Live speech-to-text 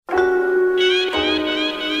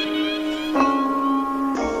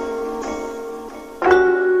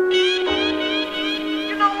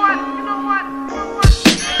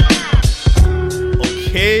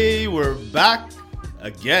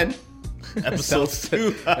again. Episode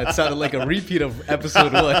 2. That sounded like a repeat of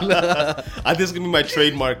episode 1. I think this is gonna be my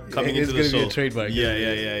trademark coming into the show. It's gonna be a trademark.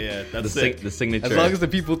 Yeah. That's it. The signature. As long as the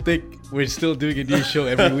people think we're still doing a new show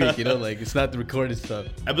every week, like it's not the recorded stuff.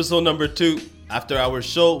 Episode number 2, after our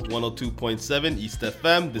show, 102.7 East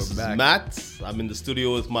FM. This is back. Matt. I'm in the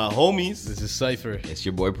studio with my homies. This is Cypher. It's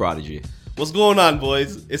your boy Prodigy. What's going on,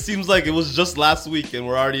 boys? It seems like it was just last week and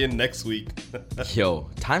we're already in next week. Yo,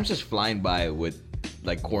 time's just flying by with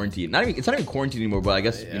like quarantine. It's not even quarantine anymore, but I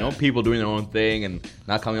guess people doing their own thing and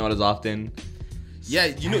not coming out as often. Yeah,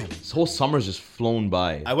 this whole summer's just flown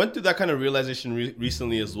by. I went through that kind of realization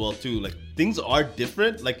recently as well too. Like things are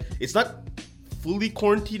different. Like it's not fully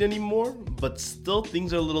quarantined anymore, but still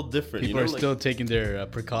things are a little different. People are still taking their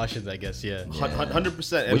precautions, I guess. Yeah,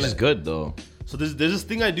 100%. Which is good though. So there's this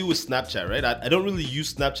thing I do with Snapchat, right? I don't really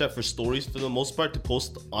use Snapchat for stories for the most part to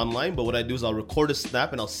post online, but what I do is I'll record a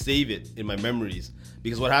snap and I'll save it in my memories.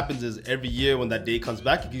 Because what happens is every year when that day comes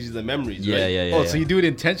back, it gives you the memories, right? Yeah. So you do it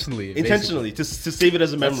intentionally? Intentionally, to save it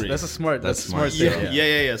as a memory. That's smart thing.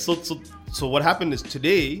 Yeah. So what happened is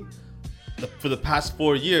today, for the past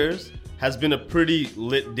 4 years, has been a pretty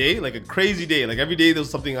lit day, like a crazy day. Like every day there was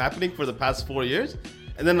something happening for the past 4 years.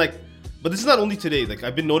 And then but this is not only today. Like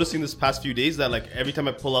I've been noticing this past few days that like every time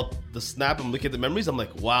I pull up the snap and look at the memories, I'm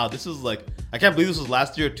like, wow, this is like, I can't believe this was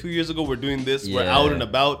last year, 2 years ago. We're doing this. We're out and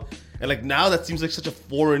about. And like now that seems like such a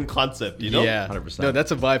foreign concept, you know? Yeah, 100%. No, that's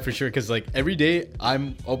a vibe for sure. Because like every day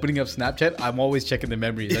I'm opening up Snapchat, I'm always checking the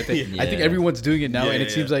memories. I think everyone's doing it now, and it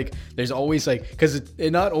seems like there's always like, because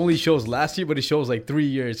it not only shows last year, but it shows like 3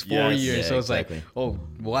 years, 4 years. Yeah, so it's like, oh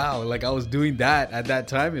wow, like I was doing that at that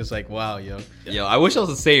time. It's like, wow, yo. Yo, I wish I was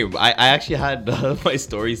the same. I actually had my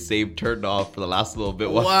stories saved turned off for the last little bit.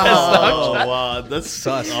 Wow, that's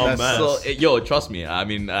sus. Oh man. So, trust me. I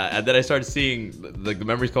mean, and then I started seeing the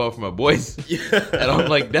memories come up from my boys, and I'm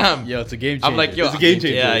like, damn, yo, it's a game changer. I'm like, yo, it's a game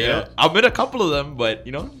changer. Yeah. I'm in a couple of them, but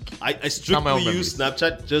I strictly use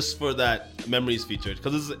Snapchat just for that memories feature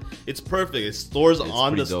because it's perfect. It stores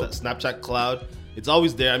on the Snapchat cloud. It's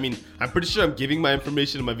always there. I mean, I'm pretty sure I'm giving my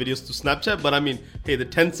information in my videos to Snapchat, but I mean, hey, the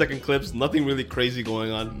 10-second clips, nothing really crazy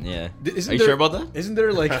going on. Yeah. Are you sure about that? Isn't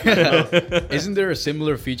there like, isn't there a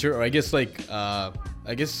similar feature, or I guess like a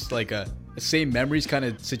same memories kind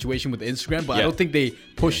of situation with Instagram, but I don't think they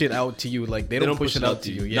push it out to you. Like they don't push it out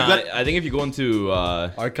to you. Yeah. Nah, I think if you go into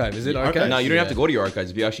archive, is it archive? No, you don't have to go to your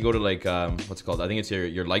archives. If you actually go to like what's it called? I think it's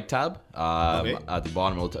your like tab. At the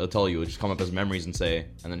bottom, it'll tell you. It'll just come up as memories and say,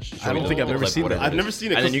 and then I don't think I've ever seen that. I've never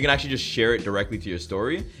seen it. And then you can actually just share it directly to your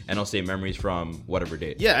story, and it'll say memories from whatever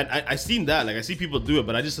date. Yeah, and I seen that. Like I see people do it,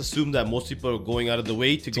 but I just assume that most people are going out of the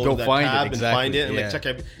way to go to that tab and find it and like check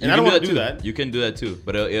everything. And I don't want to do that. You can do that too,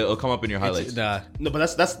 but it'll come up in your highlights. No,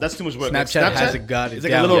 but that's too much work. Snapchat hasn't got it. It's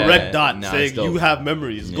like a little red dot saying you have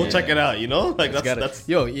memories. Go check it out. Like that's.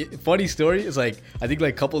 Yo, funny story is like I think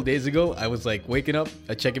like a couple of days ago I was like waking up,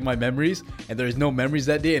 checking my memories, and there's no memories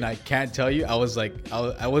that day, and I can't tell you. I was like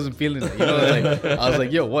I wasn't feeling it. I was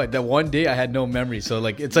like, yo, what? That one day I had no memories. So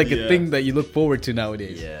like it's like a thing that you look forward to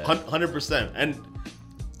nowadays. Yeah, 100%. And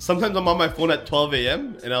sometimes I'm on my phone at 12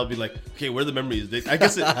 a.m. and I'll be like, okay, where are the memories? I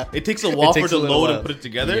guess it takes a while for it to load and put it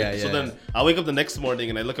together. So then I wake up the next morning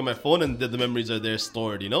and I look at my phone and the memories are there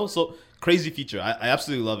stored, So crazy feature. I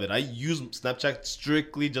absolutely love it. I use Snapchat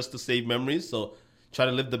strictly just to save memories. So try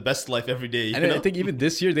to live the best life every day. I think even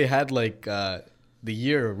this year they had like the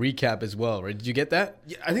year recap as well, right? Did you get that?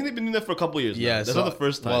 Yeah, I think they've been doing that for a couple of years now. That's not the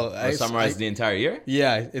first time. Well, I summarized the entire year?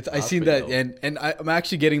 Yeah, I seen that. Dope. And I'm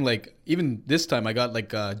actually getting like, even this time I got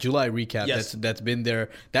like a July recap that's been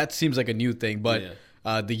there. That seems like a new thing. But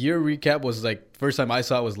the year recap was like, first time I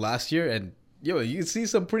saw it was last year. And yo, you can see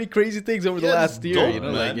some pretty crazy things over the last year, dope,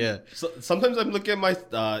 man. So sometimes I'm looking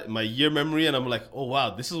at my year memory and I'm like, oh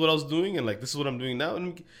wow, this is what I was doing and like this is what I'm doing now.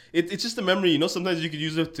 And it's just a memory, Sometimes you could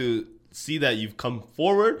use it to see that you've come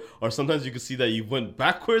forward, or sometimes you can see that you went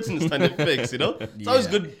backwards and it's time to fix. It's always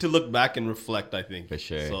good to look back and reflect, I think. For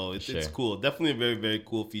sure. So it's cool. Definitely a very, very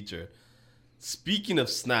cool feature. Speaking of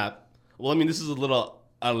Snap, well, I mean, this is a little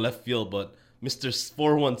out of left field, but Mr.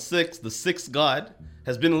 416, the sixth god,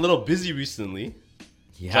 has been a little busy recently.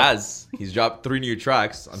 He has. He's dropped 3 new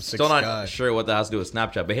tracks. I'm still not sure what that has to do with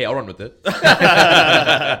Snapchat, but hey, I'll run with it. No.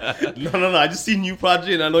 I just see new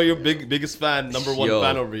project, and I know you're biggest fan, number one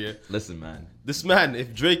fan over here. Listen, man. This man,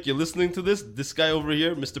 if Drake, you're listening to this guy over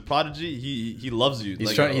here, Mr. Prodigy, he loves you.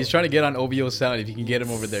 He's trying to get on OVO Sound. If you can get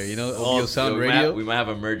him over there, OVO Sound Radio. We might have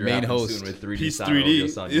a merger main host soon with 3D Sound. 3D. OVO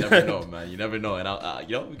Sound. You never know, man. You never know, and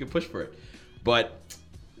we can push for it. But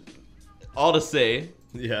all to say.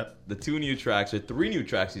 Yeah. The 2 new tracks, or 3 new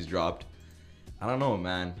tracks he's dropped. I don't know,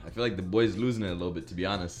 man. I feel like the boy's losing it a little bit, to be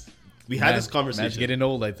honest. We had this Man's conversation. getting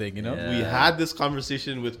old, I think. You know. Yeah. We had this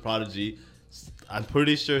conversation with Prodigy. I'm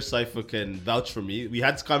pretty sure Cypher can vouch for me. We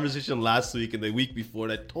had this conversation last week and the week before,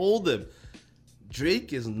 and I told him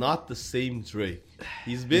Drake is not the same Drake.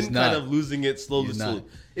 He's been He's kind not. of losing it slowly. He's not.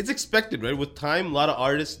 It's expected, right? With time, a lot of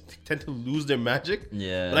artists tend to lose their magic.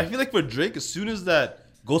 Yeah. But I feel like for Drake, as soon as that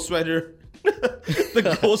Ghostwriter,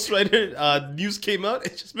 the Ghostwriter news came out,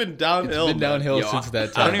 it's just been downhill. It's been man. downhill Yo, since that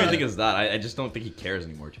I time. don't even think it's that. I just don't think he cares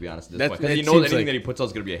anymore, to be honest. At this That's- point. 'Cause it you know seems anything like- that he puts out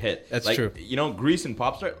is gonna be a hit. That's like, true. You know, Grease and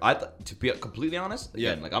Popstar. To be completely honest,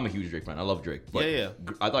 Yeah. again, like I'm a huge Drake fan. I love Drake. But Yeah.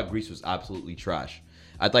 I thought Grease was absolutely trash.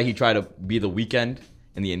 I thought he tried to be the Weeknd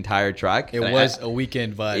in the entire track. It and was a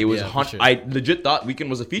Weekend vibe. It was yeah, for hunt. sure. I legit thought Weekend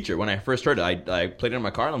was a feature when I first heard it. I played it in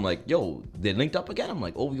my car and I'm like, yo, they linked up again. I'm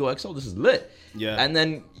like, OVO XO, this is lit. Yeah. And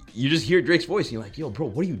then you just hear Drake's voice and you're like, yo, bro,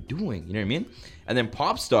 what are you doing? You know what I mean? And then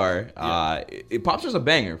Popstar, Popstar's a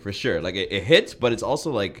banger for sure. Like it hits, but it's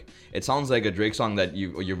also like it sounds like a Drake song that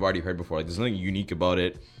you've already heard before. Like there's nothing unique about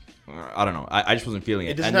it. I don't know. I just wasn't feeling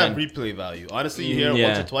it. It doesn't And have then- replay value. Honestly, you hear it Yeah.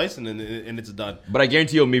 once or twice and then it's done. but I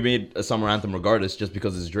guarantee you'll be made a summer anthem regardless, just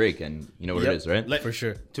because it's Drake and you know what Yep. it is, right? Like, For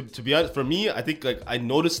sure. To be honest, for me, I think like I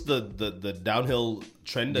noticed the downhill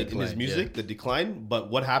trend in his Decline, music, yeah. the decline. But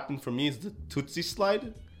what happened for me is the Tootsie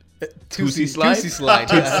slide. Tootsie slide. Tootsie slide.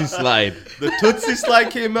 Tootsie slide. The Tootsie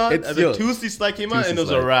slide came out. It's- And the yo, Tootsie slide came out, and it was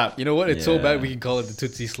Tootsie a slide. wrap. You know what? It's so Yeah. bad we can call it the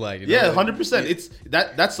Tootsie Slide. You know? Yeah, Like, 100%. It's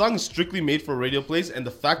that song is strictly made for radio plays, and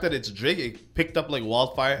the fact that it's Drake, it picked up like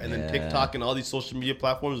wildfire, and then Yeah. TikTok and all these social media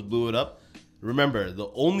platforms blew it up. Remember, the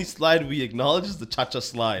only slide we acknowledge is the cha-cha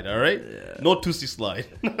slide. All right, no Tootsie slide.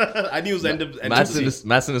 I knew it was end of Matt's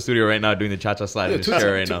in the studio right now doing the cha-cha slide Yo, in his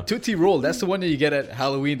chair right now. Tootsie Roll. That's the one that you get at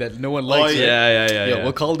Halloween that no one likes. yeah. right? Yeah. Yo,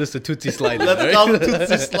 we'll call this the Tootsie Slide. Let's right? call it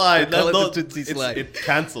Tootsie Slide. Call it Let's the Tootsie Slide. It's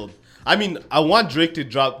canceled. I mean, I want Drake to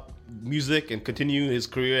drop music and continue his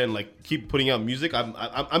career and like keep putting out music.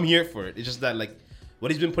 I'm here for it. It's just that like what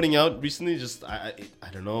he's been putting out recently, just I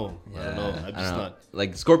don't know. I don't know. I'm I just don't know. not.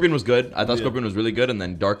 Like Scorpion was good. I thought Yeah. Scorpion was really good, and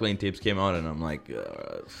then Dark Lane tapes came out, and I'm like,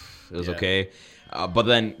 it was Yeah. okay. But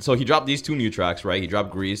then, so he dropped these two new tracks, right? He dropped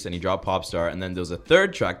Grease and he dropped Popstar, and then there was a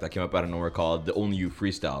third track that came up out of nowhere called "The Only You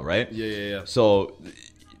Freestyle," right? Yeah. So,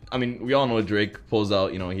 I mean, we all know Drake pulls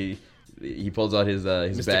out, you know, he pulls out his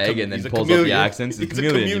bag and then he's a pulls out the chameleon. accents. He's a He's a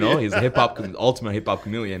chameleon, you know. chameleon. He's a ultimate hip hop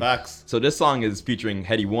chameleon. Facts. So this song is featuring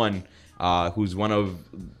Heady One, who's one of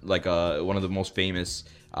the most famous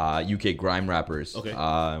UK grime rappers. Okay.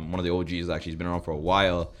 One of the OGs actually. He's been around for a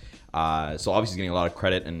while. So obviously he's getting a lot of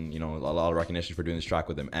credit and, you know, a lot of recognition for doing this track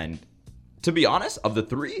with him. And to be honest, of the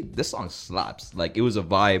three, this song slaps. Like, it was a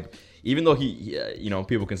vibe. Even though he you know,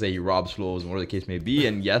 people can say he robs flows and whatever the case may be,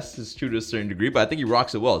 and yes, it's true to a certain degree, but I think he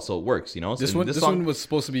rocks it well, so it works, you know. This So one song, was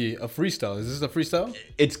supposed to be a freestyle. Is this a freestyle?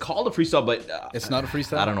 it's called a freestyle, but It's not a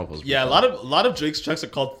freestyle? I don't know if it was. Yeah, freestyle. a lot of Drake's tracks are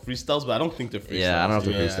called freestyles, but I don't think they're freestyles. Yeah, I don't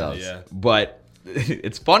know if they're Yeah, freestyles. Yeah. But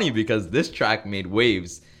it's funny because this track made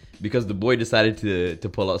waves because the boy decided to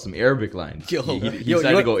pull out some Arabic lines. Yo, he yo, decided you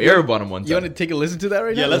to want- go Arab on him one You want to time. take a listen to that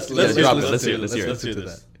right Yeah, now? let's drop it. listen Let's to hear it. this. Let's hear it. Let's hear to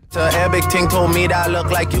this. that. Arabic ting told me that I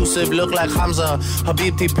look like Yusuf, look like Hamza.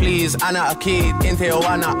 Habibti, please, ana akid, inte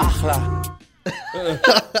wana akhla.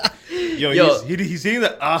 Yo, he's hitting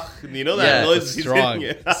the you know that Yeah, noise. it's He's strong.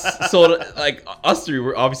 hitting it. So like us three,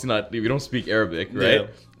 we're obviously not. We don't speak Arabic, right?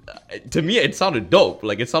 To me, it sounded dope.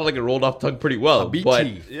 Like, it sounded like it rolled off tongue pretty well. Habibti. But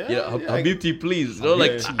Yeah, yeah, yeah. Habibti, please. You know,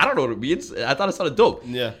 like, Habibti. I don't know what it means. I thought it sounded dope.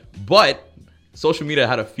 Yeah. But social media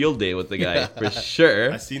had a field day with the guy for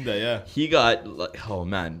sure. I seen that. Yeah. He got like, oh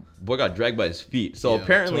man, boy got dragged by his feet. So Yeah,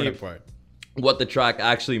 apparently, torn apart. what the track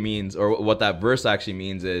actually means, or what that verse actually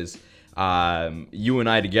means, is you and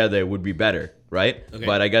I together would be better, right? Okay.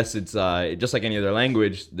 But I guess it's just like any other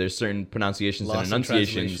language. There's certain pronunciations Lost and in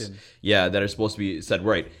enunciations, translation. yeah, that are supposed to be said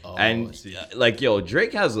right. Oh, I And see. like, yo,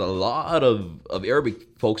 Drake has a lot of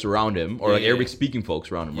Arabic folks around him, or like yeah, Arabic yeah. speaking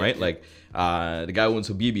folks around him, right? Like the guy who owns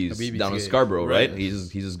Habibi's Habibi's, down in yeah. Scarborough, right? Right.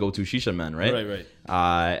 He's his go-to shisha man, right? Right.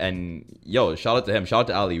 And yo, shout out to him. Shout out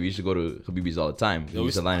to Ali. We used to go to Habibi's all the time. We we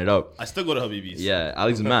used to s- line it up. I still go to Habibi's. Yeah,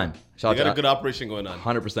 Ali's a man. Shout They out got a to good operation going on.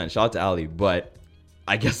 100%. Shout out to Ali, but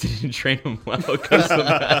I guess they didn't train him well because the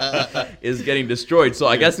man is getting destroyed. So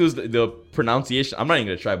I guess it was the pronunciation. I'm not even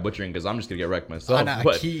gonna try butchering because I'm just gonna get wrecked myself. Ana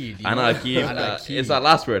but- akid, you know? Ana akid, Ana akid. it's that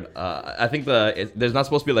last word. I think there's not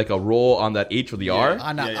supposed to be like a roll on that H or the R.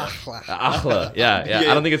 Ana Yeah, yeah. akhla. Akhla. Yeah.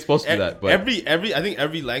 I don't think it's supposed to be that. But I think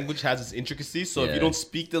every language has its intricacies. So if Yeah. you don't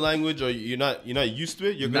speak the language or you're not used to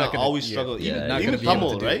it, you're not gonna gonna- always yeah. struggle. Yeah, Even not even gonna be able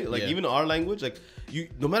Tamil, to do right? it. Like Yeah. even our language, like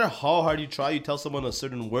no matter how hard you try, you tell someone a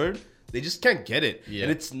certain word, they just can't get it. Yeah.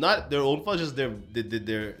 And it's not their own fault, just their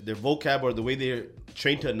vocab or the way they're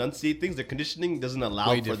trained to enunciate things. Their conditioning doesn't allow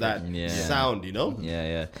Way for that different. Yeah. sound, you know?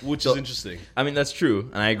 Yeah. Which So- is interesting. I mean, that's true,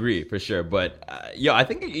 and I agree for sure. But I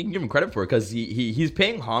think you can give him credit for it because he's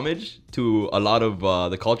paying homage to a lot of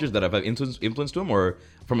the cultures that have influenced him or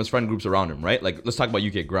from his friend groups around him, right? Like, let's talk about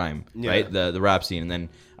UK grime, right? The rap scene, and then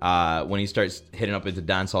when he starts hitting up into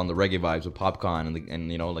dancehall and the reggae vibes with Popcorn and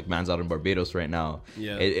you know, like Man's out in Barbados right now.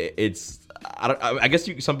 Yeah. It's I guess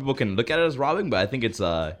some people can look at it as robbing, but I think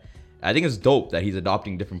it's dope that he's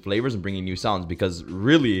adopting different flavors and bringing new sounds because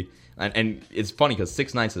really, and it's funny because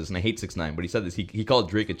 6ix9ine says this, and I hate 6ix9ine, but he said this. He called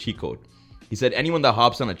Drake a cheat code. He said anyone that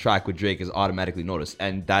hops on a track with Drake is automatically noticed,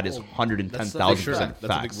 and that is 110,000% That's a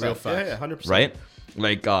facts. big real fact. Yeah, 100%. Right?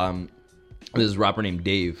 Like this rapper named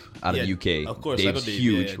Dave out of the UK. Of course, I know Dave's Dave.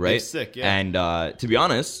 huge, Yeah, right? Dave's sick, yeah. And to be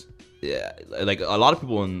honest, yeah, like a lot of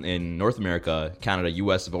people in North America, Canada,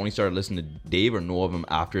 US have only started listening to Dave or know of him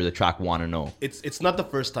after the track Wanna Know. It's not the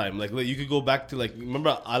first time. Like you could go back to like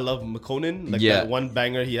remember I Love McConan, like Yeah. that one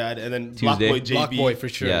banger he had, and then Tuesday. Block Boy JB, Block Boy for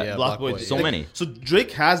sure. Yeah. Yeah, Block Block Boy. Boy. So Like, many. So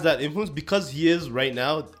Drake has that influence because he is right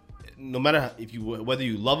now. No matter if you whether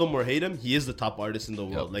you love him or hate him, he is the top artist in the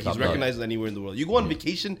world. Yep, Like top he's dog. recognized anywhere in the world. You go on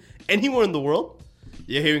vacation anywhere in the world,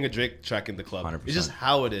 you're hearing a Drake track in the club. 100%. It's just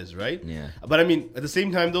how it is, right? Yeah. But I mean, at the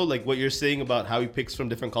same time though, like what you're saying about how he picks from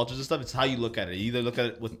different cultures and stuff, it's how you look at it. You either look at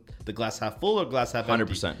it with the glass half full or glass half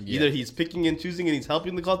empty. 100%, yeah. Either he's picking and choosing and he's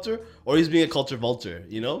helping the culture, or he's being a culture vulture.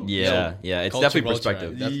 You know? Yeah, yeah, it's Culture definitely vulture,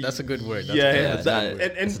 perspective. That's a good word. That's Yeah, a good yeah. word. it's That- not-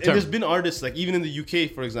 and it's a there's term. been artists like even in the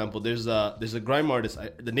UK, for example. There's a grime artist.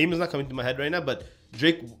 The name is not coming to my head right now, but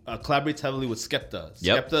Drake collaborates heavily with Skepta.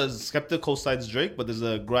 Yep. Skepta co-signs Drake, but there's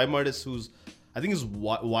a grime artist who's I think is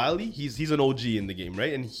Wiley. He's an OG in the game,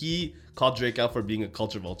 right? And he called Drake out for being a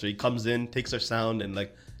culture vulture. He comes in, takes our sound, and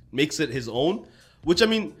like makes it his own. Which I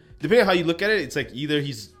mean, depending on how you look at it, it's like either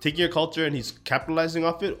he's taking your culture and he's capitalizing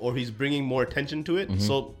off it, or he's bringing more attention to it. Mm-hmm.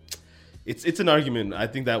 So it's an argument I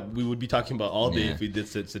think that we would be talking about all day Yeah. if we did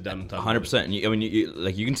sit down and talk. 100%. And I mean,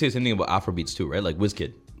 you can say the same thing about Afrobeats too, right? Like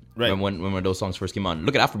Wizkid. Right. When those songs first came out.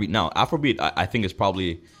 Look at Afrobeat now. Afrobeat, I think, is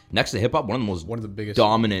probably next to hip hop one of the biggest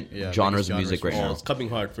dominant genres of music right Oh, now. it's coming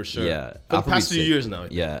hard for sure. Yeah, for the past Afrobeat's few sick. years now. I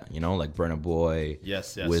think. Yeah, you know, like Burna Boy,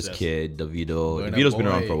 Yes, Wizkid, Davido. Burna Davido's been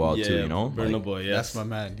around Boy. for a while Yeah, too, you know. Burna Like, Boy. Yes, That's my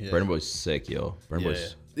man. Yeah. Burna Boy's sick, yo. Burna Yeah,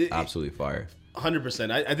 Boy's yeah. absolutely fire.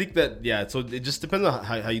 100%. I think that So it just depends on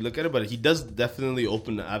how you look at it, but he does definitely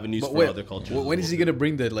open avenues But for wait, other cultures. when is he gonna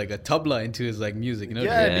bring a tabla into his like music? You know,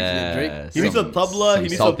 Yeah, Drake. He needs a Some tabla. He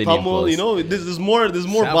needs a South Indian pummel. flows. You know, there's more Sample,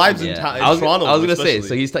 vibes in Yeah. in I was Toronto. gonna say,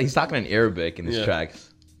 especially. so he's talking in Arabic in his Yeah. tracks.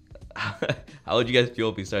 How would you guys feel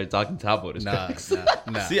if he started talking Tabo in his Nah, tracks?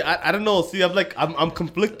 nah. See, I don't know. See, I'm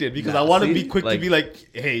conflicted because Nah, I want to see? be quick Like- to be like,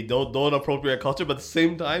 hey, don't appropriate culture, but at the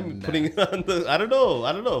same time putting it on the. I don't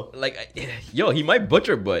know. Like, yo, he might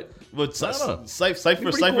butcher, but But I don't know. Cypher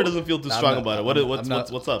pretty cool. doesn't feel too I'm strong not- about it.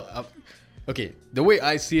 What's up? Okay, the way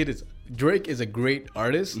I see it is Drake is a great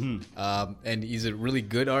artist, Mm-hmm. and he's a really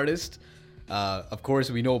good artist. Of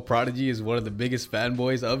course, we know Prodigy is one of the biggest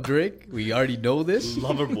fanboys of Drake. We already know this.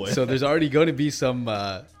 Lover boy. So there's already going to be some.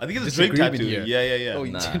 I think it's a Drake tattoo. Yeah. Oh,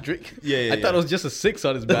 Nah. Drake. Yeah, I thought it was just a 6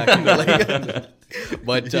 on his back. You know, like,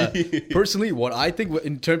 but personally, what I think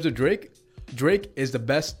in terms of Drake is the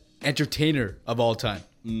best entertainer of all time.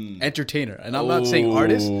 Entertainer, and I'm not saying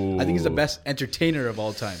artist. I think he's the best entertainer of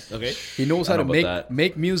all time. Okay. He knows I how to don't know about that.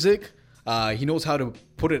 make music. He knows how to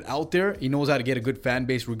put it out there. He knows how to get a good fan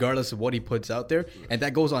base regardless of what he puts out there. And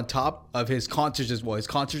that goes on top of his concerts as well. His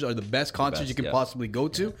concerts are the best concerts you can yeah. possibly go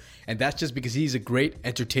to. And that's just because he's a great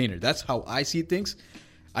entertainer. That's how I see things.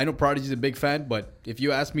 I know Prodigy's a big fan, but if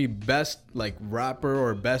you ask me best like rapper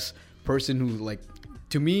or best person who like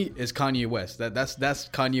to me is Kanye West. That's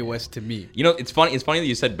Kanye West to me. you know, it's funny. It's funny that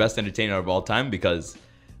you said best entertainer of all time because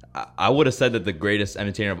I would have said that the greatest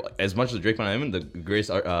entertainer, as much as Drake fan I am, the greatest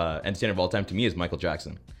entertainer of all time to me is Michael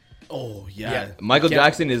Jackson. Oh yeah. Michael can't-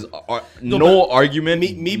 Jackson is no but argument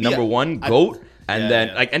maybe number one GOAT, and yeah, then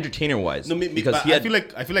yeah. like entertainer wise, No, because but he had,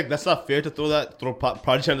 I feel like that's not fair to throw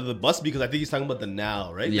Prodigy under the bus because I think he's talking about the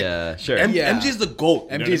now, right? Yeah, sure. Yeah. MJ's the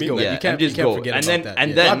GOAT. You know MJ's what I mean? GOAT. Like, Yeah. yeah, you can't MJ's GOAT. forget and about then that, and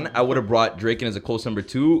yeah. then I would have brought Drake in as a close number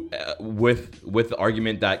 2 with the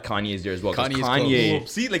argument that Kanye is there as well. 'Cause Kanye is Kanye, Well,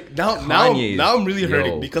 see, like now Kanye's- I'm really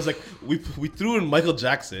hurting yo. because like we threw in Michael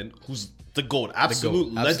Jackson, who's the GOAT, absolute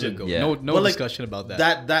Absolute legend. goat. Yeah. No But, like, discussion about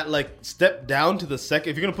that. That like step down to the second.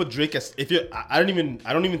 If you're gonna put Drake as, I don't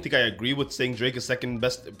even think I agree with saying Drake is second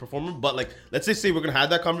best performer. But like, let's say we're gonna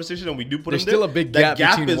have that conversation and we do put There's him there. still a big that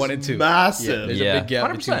gap between is 1 and 2. Massive. Yeah, there's a big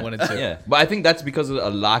gap between 1 and 2. Yeah, but I think that's because of a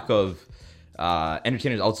lack of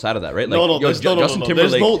entertainers outside of that, right? No, Like, Justin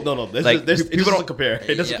Timberlake. It people doesn't don't compare.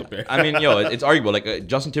 It doesn't yeah, compare. I mean, it's arguable. Like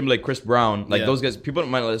Justin Timberlake, Chris Brown, like Yeah. those guys. People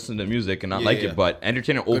might listen to music and not Yeah, like yeah. it, but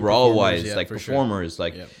entertainer overall performers, wise, yeah, like for sure. performers,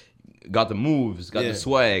 like. Yeah. Got the moves, got Yeah. the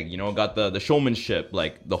swag, got the showmanship,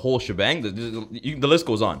 like the whole shebang. The list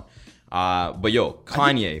goes on. But yo,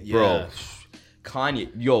 Kanye, bro, Yeah. Kanye,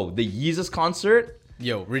 yo, the Yeezus concert.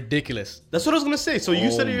 Yo, ridiculous. That's what I was gonna say. So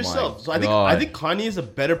you said it Oh yourself. my So I God. think Kanye is a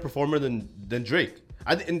better performer than Drake.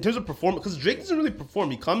 In terms of performance, because Drake doesn't really perform.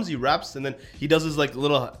 He comes, he raps, and then he does his like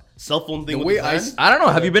little cell phone thing The with way his hand. I don't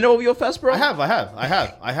know. Have you been to OVO Fest, bro? I have.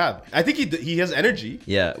 I think he has energy.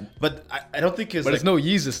 Yeah. But I don't think his. But it's no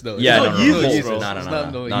Yeezus though. Yeah, no no, no, Yeezus, no, bro. It's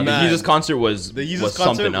not no no. The Man. Yeezus concert was the Yeezus was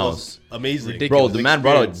concert something was else. amazing. Ridiculous. Bro, the man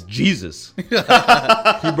brought out Jesus. He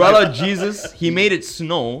brought out Jesus. He made it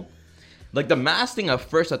snow. Like the mask thing at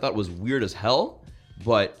first I thought was weird as hell.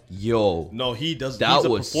 But yo, No, he does. that he's a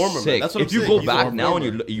was performer, man. sick. That's what If I'm you saying. go He's a back now and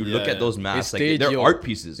performer. you look Yeah. at those His masks, like stage, they're yo, art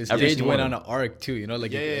pieces. His every stage single went one. on an arc too,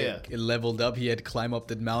 like Yeah, it leveled up. He had to climb up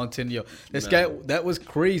the mountain. Yo, this guy, that was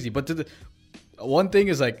crazy. But one thing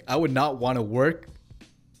is like, I would not want to work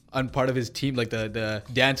on part of his team, like the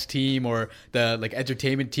dance team or the like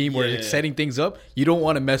entertainment team, where Yeah. it's setting things up. You don't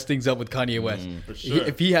want to mess things up with Kanye West. For sure.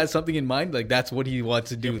 If he has something in mind, like that's what he wants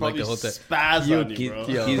to do, He'll like the probably whole time. spaz You- on you, bro.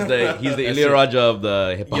 Yo. He's the That's Ilya it. Raja of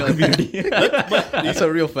the hip hop Yo. community. That's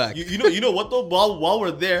a real fact. You know what though? While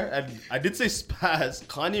we're there, and I did say spaz.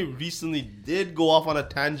 Kanye recently did go off on a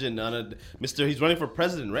tangent on a Mr. He's running for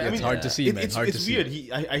president, right? Yeah, it's hard to see, man. It's, Hard it's to see.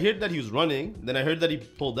 weird. I heard that he was running, then I heard that he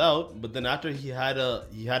pulled out, but then after he had a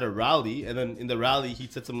rally, and then in the rally he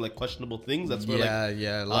said some like questionable things. That's where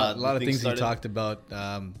A lot the of thing things started. he talked about.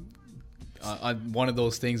 On one of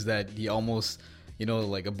those things that he almost,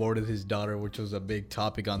 like aborted his daughter, which was a big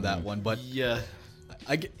topic on that one. But Yeah.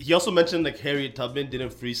 I get, He also mentioned like Harriet Tubman didn't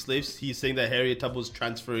free slaves. He's saying that Harriet Tubman was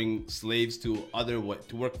transferring slaves to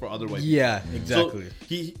work for other white. yeah, exactly.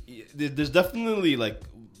 So there's definitely like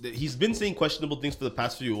he's been saying questionable things for the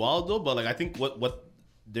past few while though, but like I think what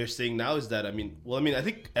they're saying now is that I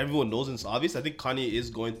think everyone knows and it's obvious. I think Kanye is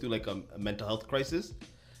going through like a mental health crisis,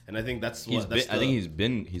 and I think that's I think he's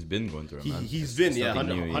been going through it, man. he's been It's nothing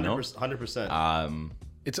new, 100%.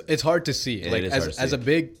 It's hard to see. It Like is hard to as see. a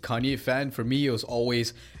big Kanye fan, for me it was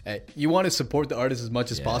always you want to support the artist as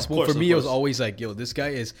much as Yeah. possible. Of course, For me, of it was course. always like, yo, this guy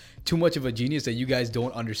is too much of a genius that you guys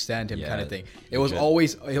don't understand him, Yeah, kind of thing. It was legit.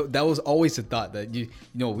 always that was always the thought that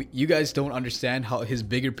you guys don't understand how his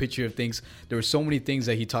bigger picture of things. There were so many things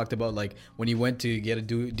that he talked about, like when he went to get a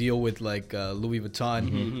deal with like Louis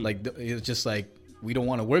Vuitton, like it was just like. We don't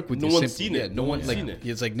want to work with No you. one's Simply- seen it. Yeah, No no one one's like seen it.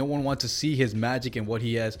 it's like no one wants to see his magic and what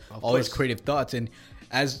he has, all his course. creative thoughts. And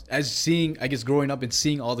as seeing, I guess, growing up and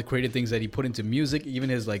seeing all the creative things that he put into music, even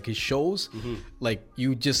his shows, Mm-hmm. like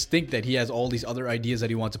you just think that he has all these other ideas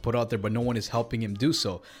that he wants to put out there, but no one is helping him do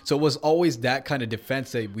so. So it was always that kind of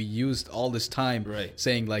defense that we used all this time, Right.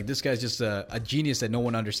 saying like this guy's just a genius that no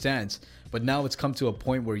one understands. But now it's come to a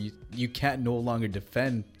point where you can't no longer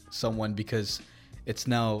defend someone because it's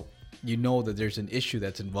now that there's an issue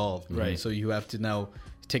that's involved, Right. So you have to now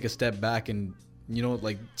take a step back and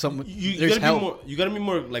like some You there's gotta help. be more. You gotta be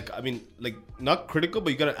more like not critical,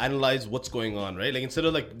 but you gotta analyze what's going on, right? Like instead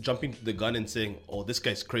of like jumping to the gun and saying, "Oh, this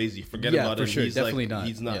guy's crazy," forget Yeah, about for it. sure. He's Definitely like, not.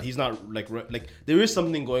 He's not. Yeah. He's not like there is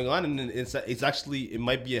something going on, and it's actually it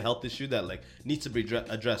might be a health issue that like needs to be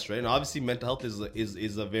addressed, right? And obviously, mental health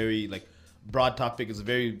is a very like broad topic. It's a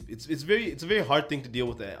very hard thing to deal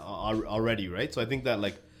with already, right? So I think that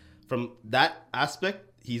like from that aspect,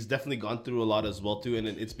 he's definitely gone through a lot as well too, and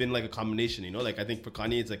it's been like a combination, like I think for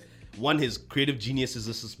Kanye it's like one, his creative genius is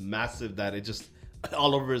just massive that it just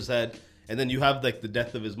all over his head, and then you have like the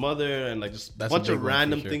death of his mother and like just a That's a bunch big of one for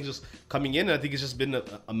random sure. things just coming in, and I think it's just been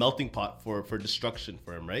a melting pot for destruction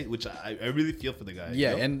for him, right? Which I really feel for the guy.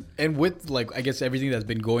 Yeah, you know? and with like I guess everything that's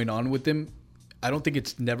been going on with him, I don't think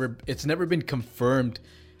it's never been confirmed,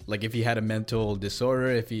 like if he had a mental disorder,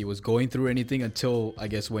 if he was going through anything, until I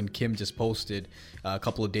guess when Kim just posted a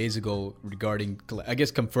couple of days ago regarding, I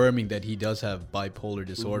guess, confirming that he does have bipolar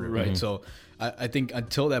disorder, right? So I think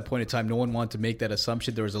until that point in time, no one wanted to make that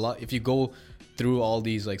assumption. There was a lot. If you go through all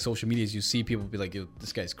these like social medias, you see people be like, "Yo,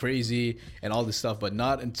 this guy's crazy" and all this stuff, but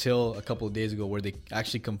not until a couple of days ago where they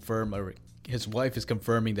actually confirm, or his wife is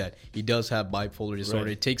confirming that he does have bipolar disorder.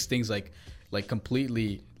 Right. It takes things like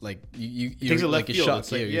completely like you Takes a left like field. shocked.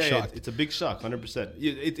 It's like, You're shocked. It's a big shock, 100%.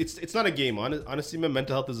 It's not a game. Honestly, man,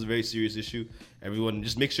 mental health is a very serious issue. Everyone,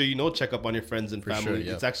 just make sure check up on your friends and family. sure,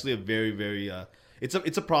 yeah. It's actually a very, very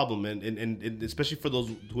it's a problem, and especially for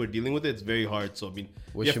those who are dealing with it, it's very hard. So I mean,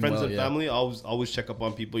 Wish you have him friends well, and yeah. family. Always check up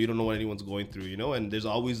on people. You don't know what anyone's going through, and there's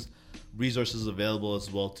always resources available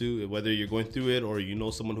as well too. Whether you're going through it or you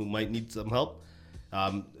know someone who might need some help,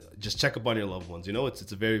 just check up on your loved ones. You know,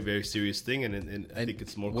 it's a very, very serious thing, and I think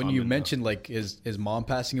it's more. When common you now. mentioned like his mom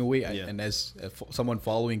passing away, Yeah. and as someone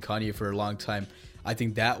following Kanye for a long time, I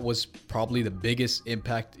think that was probably the biggest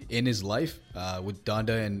impact in his life with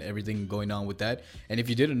Donda and everything going on with that. And if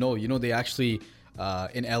you didn't know, you know, they actually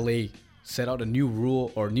in LA set out a new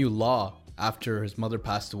rule or new law after his mother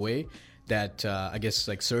passed away, that I guess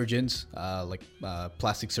like surgeons,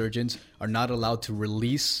 plastic surgeons, are not allowed to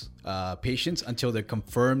release patients until they're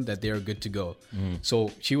confirmed that they are good to go.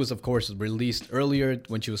 So she was, of course, released earlier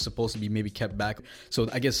when she was supposed to be maybe kept back. So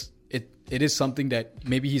I guess it is something that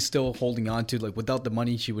maybe he's still holding on to. Like without the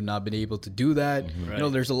money, she would not have been able to do that. You know,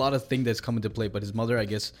 there's a lot of things that's come into play. But his mother, I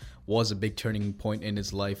guess, was a big turning point in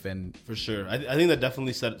his life. And For sure. I think that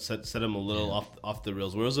definitely set him a little off the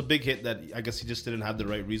rails, where it was a big hit that I guess he just didn't have the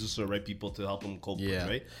right resources or right people to help him cope with,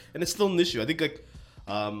 right? And it's still an issue. I think like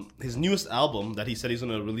his newest album that he said he's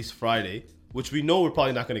going to release Friday, which we know we're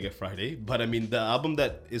probably not going to get Friday, but I mean the album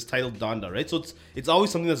that is titled Donda, right? So it's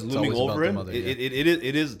always something that's looming always over about him. the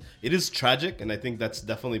mother, It is tragic, and I think that's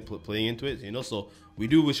definitely playing into it, you know. So we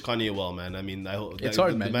do wish Kanye well, man. I mean, I hope it's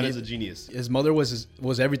hard, the man. man is a genius. His mother was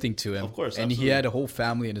everything to him, Of course, and he absolutely. had a whole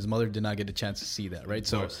family, and his mother did not get a chance to see that, right?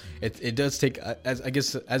 So course. it does take, as I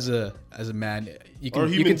guess, as a man, you can Or a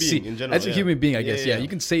you human can see being in general, as a yeah. human being, I Yeah, guess, yeah, yeah, yeah. you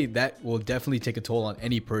can say that will definitely take a toll on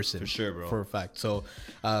any person, For sure, bro. for a fact. So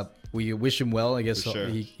we wish him well. I guess For sure.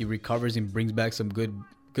 he recovers and brings back some good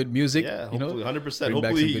music. Yeah, you know, hopefully, 100%. bring back some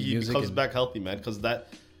Hopefully good he music comes and- back healthy, man. Because that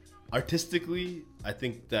artistically, I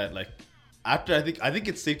think that like after I think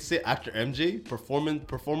it's safe to say after MJ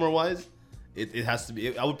performer wise, it has to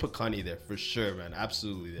be. I would put Kanye there for sure, man.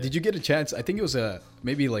 Absolutely. There. Did you get a chance? I think it was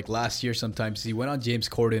maybe like last year. Sometimes he went on James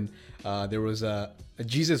Corden. There was a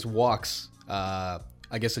Jesus Walks. I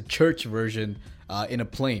guess a church version in a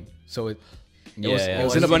plane. So it was in a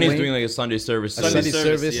This is when he's plane. doing like a Sunday service. A Sunday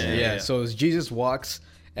service, service. yeah, Yeah, yeah. So it was Jesus Walks,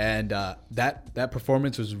 and that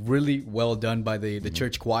performance was really well done by the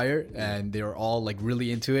church choir, and they were all like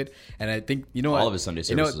really into it. And I think All of his Sunday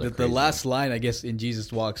services are the crazy. last line I guess in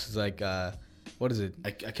Jesus Walks is like what is it?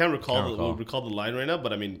 I can't recall recall. recall the line right now,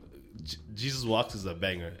 but I mean, Jesus Walks is a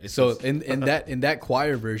banger. It's So just- in that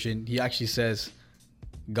choir version, he actually says,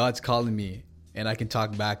 "God's calling me, and I can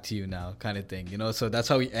talk back to you now," kind of thing. You know, so that's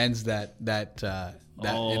how he ends that.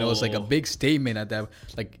 You know, it's like a big statement at that.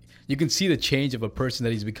 Like you can see the change of a person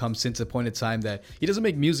that he's become since the point of time that he doesn't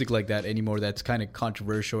make music like that anymore. That's kind of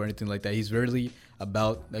controversial or anything like that. He's really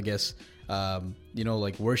about, I guess, you know,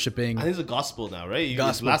 like worshiping. I think it's a gospel now, right? His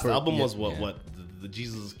Gospel last per- album yeah. was what the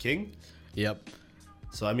Jesus is King. Yep.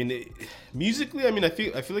 So I mean, musically, I mean, I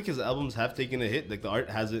feel like his albums have taken a hit. Like the art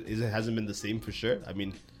hasn't been the same for sure. I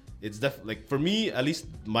mean, it's definitely like for me at least.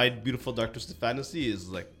 My Beautiful Dark Twisted Fantasy is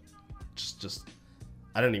like just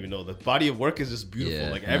I don't even know. The body of work is just beautiful.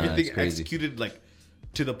 Yeah, like nah, everything it's crazy. executed like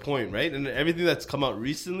to the point, right? And everything that's come out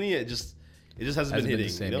recently, it just hasn't been been the hitting.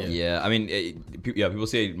 same, you know? yeah. Yeah, I mean, people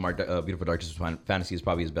say Beautiful Dark Twisted Fantasy is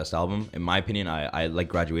probably his best album. In my opinion, I like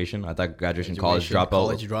Graduation. I thought Graduation, College Dropout.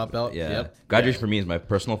 College Dropout. Yeah, Yep. Graduation for me is my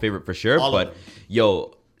personal favorite for sure. All of But them.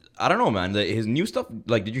 yo, I don't know, man. His new stuff.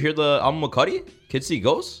 Like, did you hear the album with Cudi? Kids See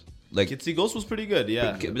Ghosts? Like, Kids See Ghosts was pretty good.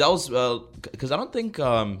 Yeah. that was because I don't think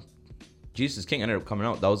Jesus is King ended up coming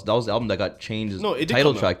out. That was the album that got changed. No, it did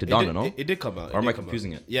title come track out. to It Donda. did- No, it did come out. Or am did I come out.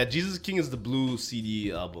 confusing it? Yeah, Jesus King is the blue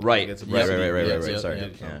CD album. Right. Like, it's a Right. blue CD. Right. Yeah, Sorry.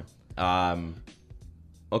 yeah. Yeah.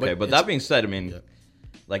 Okay, But but it's- that being said, I mean,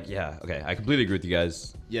 like, yeah, okay, I completely agree with you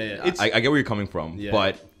guys. Yeah. It's I get where you're coming from, Yeah.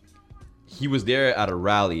 but he was there at a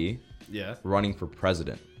rally yeah. running for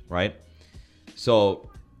president, right? So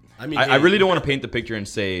I mean, I really don't want to paint the picture and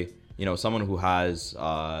say, you know, someone who has,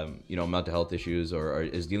 you know, mental health issues or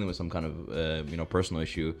is dealing with some kind of, you know, personal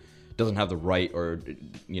issue doesn't have the right or,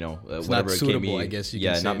 you know, It's whatever not it can suitable, be. I guess you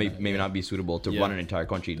yeah, can not say maybe, that, maybe yeah. not be suitable to Yeah. run an entire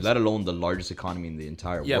country, let alone the largest economy in the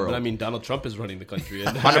entire Yeah, world. but I mean, Donald Trump is running the country,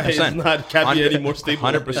 and 100%. can't be any more stable.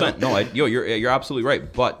 100%. No, you're absolutely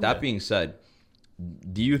right. But that being said,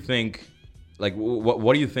 do you think, like,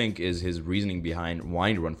 what do you think is his reasoning behind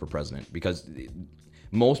wanting to run for president? Because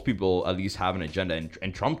most people at least have an agenda,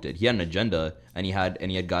 and Trump did. He had an agenda, and he had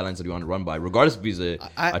guidelines that he wanted to run by, regardless if he's a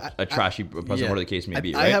trashy president, Yeah. whatever the case may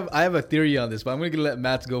be. I Right? have a theory on this, but I'm going to let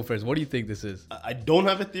Matt go first. What do you think this is? I don't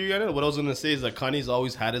have a theory on it. What I was going to say is that Kanye's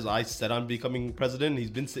always had his eyes set on becoming president. He's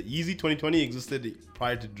been easy. 2020 existed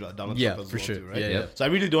prior to Donald Yeah, Trump as for well, sure. too, right? Yeah, yeah. So I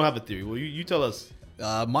really don't have a theory. Well, you tell us.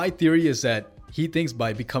 My theory is that he thinks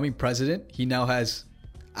by becoming president, he now has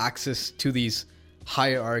access to these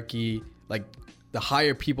hierarchy, like the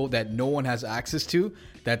higher people that no one has access to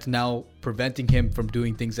that's now preventing him from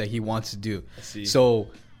doing things that he wants to do. see. So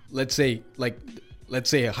let's say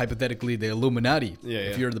hypothetically the Illuminati. Yeah,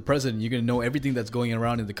 if yeah. you're the president, you're gonna know everything that's going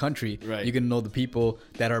around in the country. Right. You're gonna know the people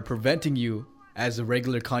that are preventing you as a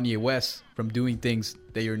regular Kanye West from doing things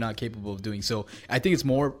that you're not capable of doing. So I think it's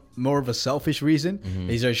more of a selfish reason. Mm-hmm.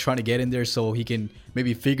 He's just trying to get in there so he can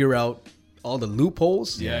maybe figure out all the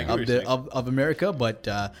loopholes Yeah, I get of what you're the saying. of America. But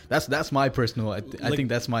that's my personal. I think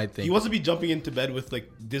that's my thing. He wants to be jumping into bed with like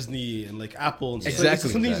Disney and like Apple and stuff. Exactly.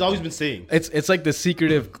 It's something he's always been saying. It's like the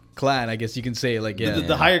secretive clan, I guess you can say. Like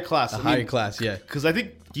The higher class. the higher class. Yeah. Because I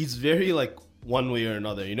think he's very like one way or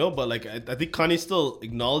another, you know. But like I think Kanye still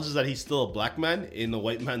acknowledges that he's still a black man in a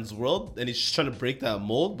white man's world, and he's just trying to break that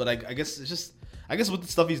mold. But I guess it's just. I guess with the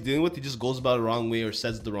stuff he's dealing with, he just goes about it the wrong way or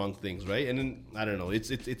says the wrong things, right? And then I don't know.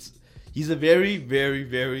 It's he's a very, very,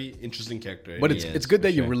 very interesting character. But Yes, it's good for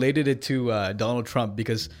that you sure. related it to Donald Trump,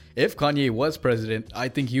 because if Kanye was president, I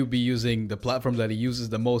think he'd be using the platform that he uses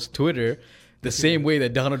the most, Twitter, the same way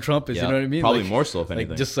that Donald Trump is. Yeah, You know what I mean? probably more so, if like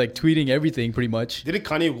anything. just like tweeting everything, pretty much. Didn't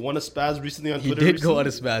Kanye want a spaz recently on He Twitter? did go on a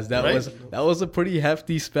recently? spaz. That Right? was a pretty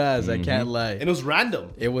hefty spaz. I can't lie. And it was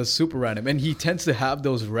random. It was super random, and he tends to have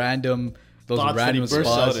those random Thoughts that he bursts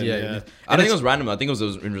spots. out in, Yeah. yeah. I And don't think it it's- was random. I think it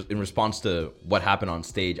was in response to what happened on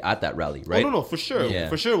stage at that rally, right? Oh, no, for sure. Yeah.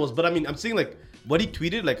 For sure it was. But I mean, I'm saying like what he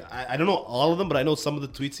tweeted, like I don't know all of them, but I know some of the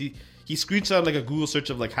tweets he screenshot like a Google search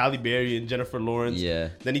of like Halle Berry and Jennifer Lawrence. Yeah.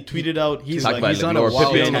 Then he tweeted out He's Talk like, about he's like on a Laura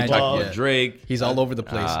wild Pippen, tangent, talk about yeah. Drake, He's all over the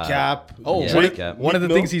place. Cap. Oh, Yeah, one, Cap. one of the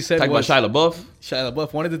Meek things he said talk about was Shia LaBeouf. Shia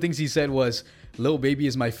LaBeouf. One of the things he said was, "Lil Baby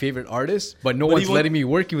is my favorite artist, but no But he one's won't- letting me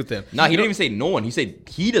work with him." Nah, he didn't even say no one. He said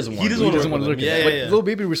he doesn't want. He doesn't He wanna doesn't work want to with look him. at Yeah, it. yeah, But yeah. Lil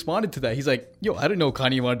Baby responded to that. He's like, "Yo, I didn't know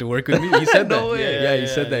Kanye wanted to work with me." He said that. No way. Yeah, he Yeah,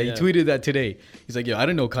 said that. yeah. He tweeted that today. He's like, "Yo, I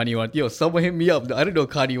didn't know Kanye wanted. Yo, someone hit me up. I didn't know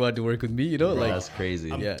Kanye wanted to work with me." You know, like That's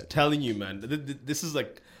crazy. I'm Yeah. telling you, man. This is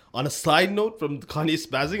like on a side note from Kanye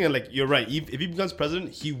spazzing, and like you're right. If he becomes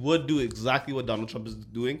president, he would do exactly what Donald Trump is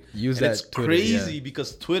doing. Use and that it's Twitter, crazy yeah.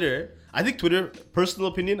 because Twitter. I think Twitter, personal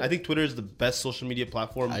opinion, I think Twitter is the best social media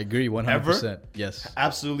platform. I agree, 100%. ever. Yes.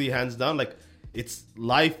 Absolutely, hands down. Like it's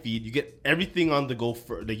live feed. You get everything on the go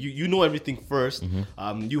first. Like you know everything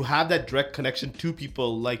 1st. You have that direct connection to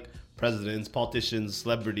people like presidents, politicians,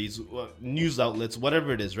 celebrities, news outlets,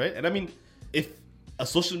 whatever it is, right? And I mean, if a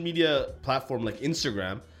social media platform like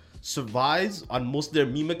Instagram survives on most of their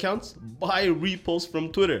meme accounts by reposts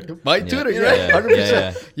from Twitter. By Twitter, yeah, Yeah, 100%.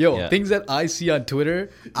 yeah, Yo, yeah. things that I see on Twitter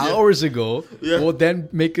hours ago Yeah. will then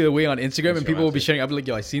make their way on Instagram, and people will be sharing. I'll be like,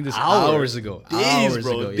 "Yo, I seen this hours ago, Days, hours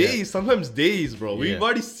bro. ago, yeah. Days, sometimes days, bro. We've Yeah.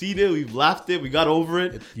 already seen it. We've laughed it. We got over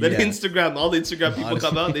it. Then yeah. Instagram, all the Instagram people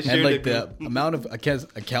come out. They share and like it. the amount of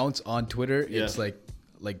accounts on Twitter, it's Yeah. like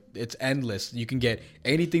it's endless. You can get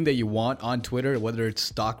anything that you want on Twitter, whether it's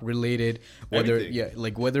stock related, whether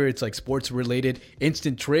Everything. whether it's like sports related,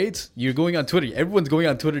 instant trades. You're going on Twitter. Everyone's going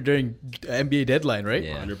on Twitter during NBA deadline, right?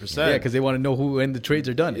 Yeah. 100%. Yeah, because they want to know who when the trades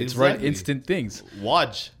are done. It's right Exactly. instant things.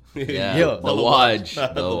 Watch. Yeah, Yo. the watch,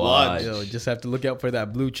 The the watch. watch. Yo, just have to look out for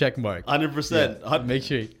that blue check mark. 100%. Make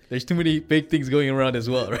sure there's too many fake things going around as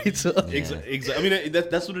well, right? So Exactly. I mean,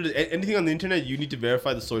 that's what it is. Anything on the internet, you need to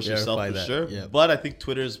verify the source yourself Verify for that, sure. yeah. But I think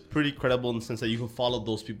Twitter is pretty credible in the sense that you can follow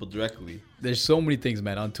those people directly. there's so many things,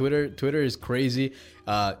 man. On Twitter, Twitter is crazy.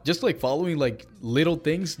 Just like following like little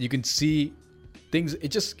things, you can see things.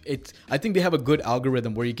 I think they have a good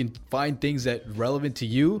algorithm where you can find things that relevant to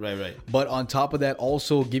you. Right. But on top of that,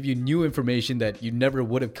 also give you new information that you never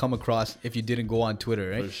would have come across if you didn't go on Twitter.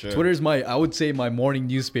 Right. For sure. Twitter is I would say my morning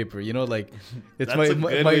newspaper. You know, like it's That's a good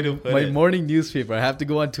way to put my it. morning newspaper. I have to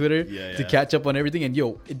go on Twitter Yeah, to yeah. catch up on everything. And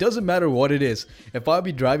yo, it doesn't matter what it is. If I'll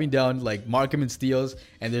be driving down like Markham and Steeles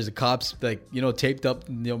and there's a cops like taped up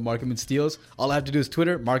Markham and Steeles, all I have to do is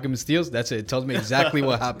Twitter Markham and Steeles. That's it. It tells me exactly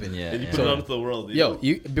what happened. Yeah. And you put it out into the world. you Yo,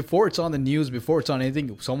 know? before it's on the news, before it's on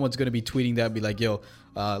anything, someone's gonna be tweeting that, be like, "Yo,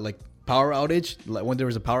 like power outage." Like when there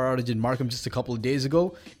was a power outage in Markham just a couple of days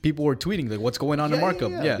ago, people were tweeting like, "What's going on in Yeah,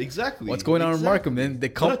 Markham?" yeah, exactly. What's going on in Markham? Exactly. And the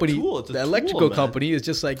What a company, tool. It's a the tool, electrical man. company, is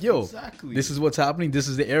just like, "Yo, Exactly. this is what's happening. This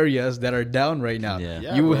is the areas that are down right now." Yeah.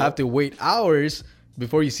 Yeah, You will bro. have to wait hours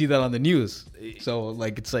before you see that on the news. So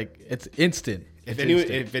like it's instant. If It's any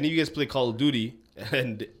instant. of you guys play Call of Duty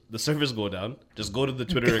and the servers go down, just go to the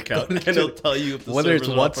Twitter account and it'll tell you if the whether it's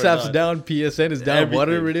servers are up or WhatsApp's not. down, PSN is down, Everything.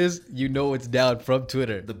 whatever it is, it's down from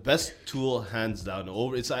Twitter. The best tool, hands down.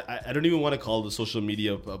 I don't even want to call it a social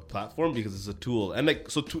media platform because it's a tool. And like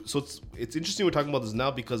so it's interesting we're talking about this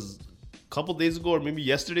now because a couple days ago or maybe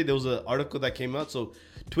yesterday there was an article that came out. So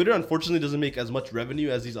Twitter unfortunately doesn't make as much revenue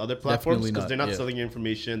as these other platforms Definitely because not, they're not yeah. selling your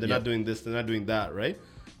information. They're Yeah. not doing this. They're not doing that, right?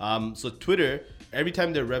 So Twitter, every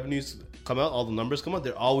time their revenues come out, all the numbers come out,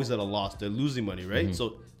 they're always at a loss. They're losing money, right?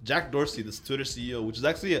 So Jack Dorsey, this Twitter CEO, which is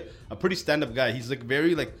actually a pretty stand-up guy. He's like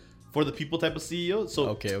very like for the people type of CEO. So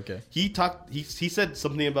Okay. he said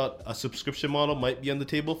something about a subscription model might be on the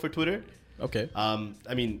table for Twitter. Okay.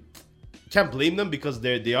 I mean, can't blame them because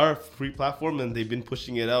they are a free platform and they've been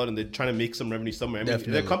pushing it out and they're trying to make some revenue somewhere. I mean,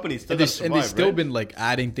 Definitely. their company still and got to survive, they've still right? been like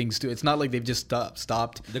adding things to it. It's not like they've just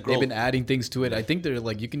stopped. The They've growth. been adding things to it. I think they're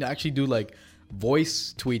like you can actually do like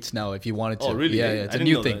voice tweets now if you wanted to. Oh, really? Yeah, I it's a didn't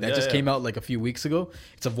new know thing that. that Yeah, just yeah. came out like a few weeks ago.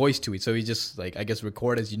 It's a voice tweet, so you just like I guess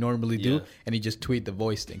record as you normally do, Yeah. and you just tweet the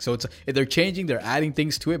voice thing. So they're changing, they're adding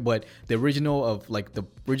things to it, but the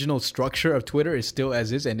original structure of Twitter is still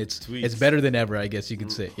as is, and it's Tweets. better than ever. I guess you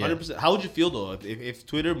could say. Yeah. 100%. How would you feel though if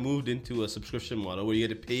Twitter moved into a subscription model where you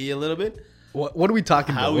had to pay a little bit? What are we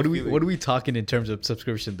talking How about? we What are we feeling? what are we talking in terms of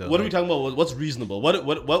subscription though? What are we talking about? What's reasonable?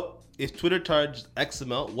 What if Twitter charged X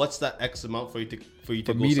amount? What's that X amount for you to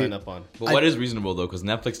go me to- sign up on? But what is reasonable though? Because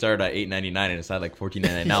Netflix started at $8.99 and it's at like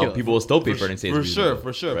 $14.99 now. Yo, People will still pay for it and say it's For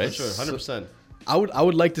reasonable, sure, right? 100%. I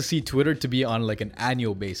would like to see Twitter to be on like an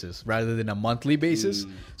annual basis rather than a monthly basis.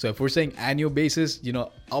 So if we're saying annual basis,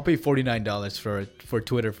 I'll pay $49 for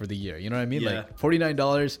Twitter for the year. You know what I mean? Yeah. Like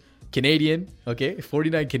 $49 Canadian, okay?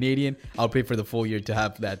 $49 Canadian. I'll pay for the full year to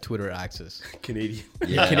have that Twitter access. Canadian.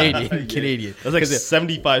 Yeah. Canadian. That's like 'Cause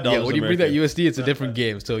 $75. yeah, when you bring that American. USD, it's a different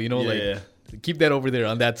game. So Yeah. keep that over there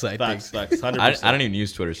on that side. Facts, Thanks. 100%. I don't even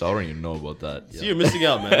use Twitter, so I don't even know about that. See, you're missing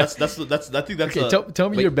out, man. That's I think that's Okay, a, tell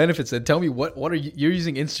me your benefits and tell me what are you're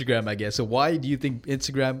using Instagram, I guess. So why do you think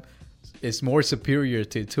Instagram is more superior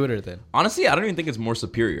to Twitter then? Honestly, I don't even think it's more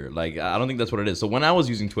superior. Like, I don't think that's what it is. So when I was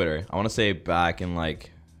using Twitter, I want to say back in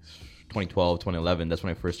like 2012, 2011, that's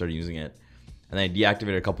when I first started using it. And then I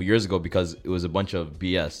deactivated a couple years ago because it was a bunch of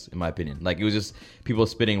BS, in my opinion. Like, it was just people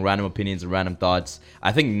spitting random opinions and random thoughts.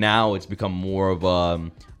 I think now it's become more of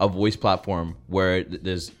a voice platform where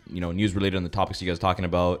there's, news related on the topics you guys are talking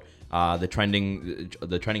about. The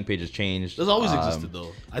trending page has changed. That's always existed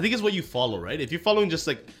though. I think it's what you follow, right? If you're following just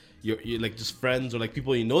like you're like just friends or like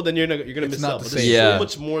people you know, then you're gonna miss not out. the But there's same. Yeah. so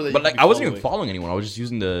much more that. But you like, could be I wasn't even following. following anyone. I was just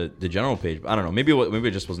using the general page. I don't know. Maybe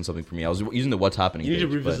it just wasn't something for me. I was using the what's happening. You need to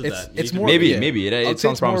page, but- revisit that. You It's need to- more Maybe it I'd say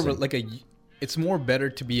sounds it's more of promising. like it's more better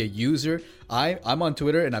to be a user. I'm on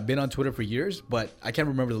Twitter and I've been on Twitter for years, but I can't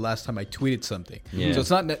remember the last time I tweeted something. Yeah. So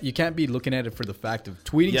it's not you can't be looking at it for the fact of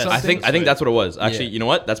tweeting Yes. something. I think that's what it was. Actually, Yeah. you know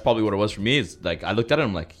what? That's probably what it was for me. Is like I looked at it,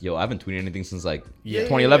 I'm like, yo, I haven't tweeted anything since like Yeah,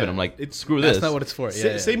 2011. yeah. I'm like, It's- screw that's this. not what it's for. Yeah,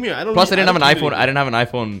 yeah. Same here. I don't. Plus, I didn't have an tweet iPhone. anything. I didn't have an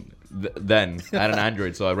iPhone then. I had an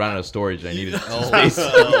Android, so I ran out of storage. And I needed space.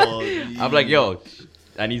 Oh, I'm like, yo,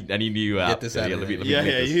 I need new app. this out of let there. me yeah,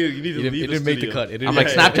 make yeah. this. You need to It leave didn't make the studio. cut. It didn't I'm like,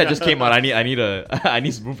 make- Snapchat just came out. I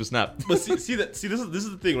need some room for Snap. But see, this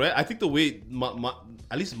is the thing, right? I think the way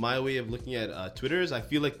at least my way of looking at Twitter is, I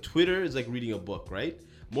feel like Twitter is like reading a book, right?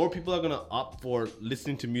 More people are gonna opt for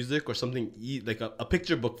listening to music or something like a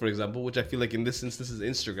picture book, for example, which I feel like in this instance is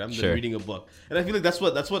Instagram than Sure. reading a book. And I feel like that's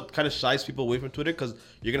what kind of shies people away from Twitter, because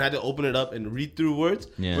you're gonna have to open it up and read through words.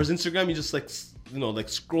 Yeah. Whereas Instagram, you just like like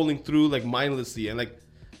scrolling through like mindlessly, and like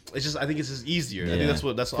it's just, I think it's just easier. I Yeah.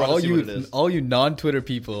 think that's For honestly what it is. all you non-Twitter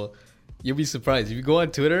people, you'll be surprised if you go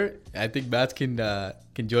on Twitter. I think Matt can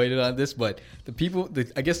join in on this, but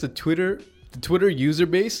I guess the Twitter user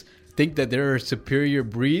base think that they're a superior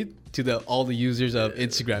breed to all the users of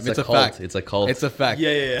Instagram. It's a a cult. fact. It's a cult. It's a fact.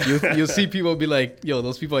 Yeah. You'll see people be like, "Yo,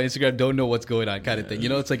 those people on Instagram don't know what's going on," kind of thing.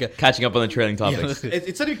 It's like a Catching up on the trailing topics.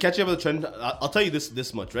 It's not even catching up with the trend. I'll tell you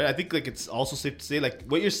this much, right? I think like it's also safe to say, like,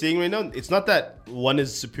 what you're saying right now, it's not that one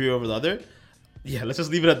is superior over the other. Yeah, let's just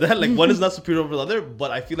leave it at that. Like, one is not superior over the other, but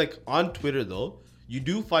I feel like on Twitter though, you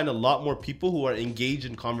do find a lot more people who are engaged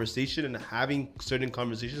in conversation and having certain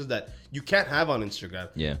conversations that you can't have on Instagram.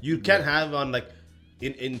 Yeah. You can't have on like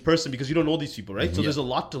in person, because you don't know these people, right? So there's a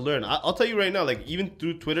lot to learn. I'll tell you right now, like, even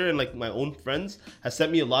through Twitter and like my own friends has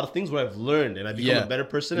sent me a lot of things where I've learned and I've become Yeah. a better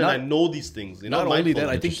person, Not- and I know these things. Not only that,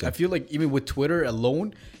 mindful. I feel like even with Twitter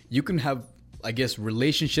alone, you can have, I guess,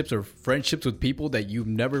 relationships or friendships with people that you've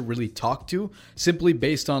never really talked to, simply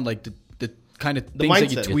based on like the kind of things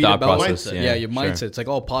that you mindset. tweet Your thought about. process, yeah, yeah, your sure. mindset. It's like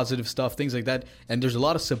all positive stuff, things like that. And there's a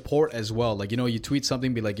lot of support as well. Like, you tweet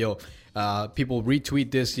something, be like, yo, people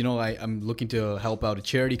retweet this, I'm looking to help out a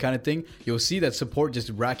charity kind of thing. You'll see that support just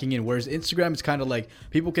racking in. Whereas Instagram is kind of like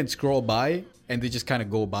people can scroll by and they just kind of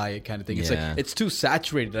go by it, kind of thing. It's Yeah. like it's too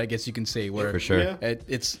saturated, I guess you can say. Where For sure. Yeah.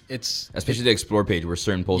 it's Especially the explore page where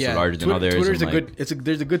certain posts are larger than others. Twitter's and, a good.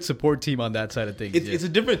 There's a good support team on that side of things. It's a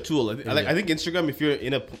different tool. I think Instagram, if you're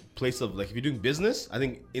in a place of like, if you're doing business, I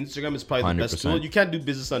think Instagram is probably the best 100%. tool. You can't do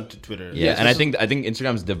business on Twitter. Yeah, and I think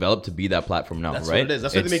Instagram's developed to be that platform now, That's right? what it is.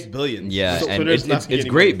 That's why they make billions. Yeah, So and Twitter is not it's getting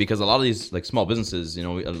great money. because a lot of these like small businesses, you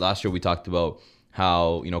know, last year we talked about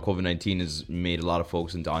how, you know, COVID-19 has made a lot of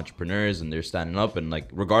folks into entrepreneurs and they're standing up, and like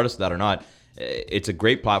regardless of that or not, it's a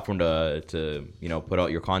great platform to you know, put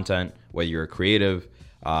out your content, whether you're a creative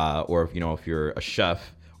or if, you know, if you're a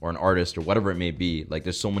chef or an artist or whatever it may be. Like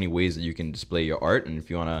there's so many ways that you can display your art, and if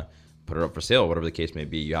you want to put it up for sale, whatever the case may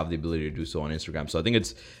be, you have the ability to do so on Instagram. So I think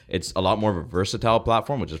it's a lot more of a versatile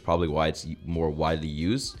platform, which is probably why it's more widely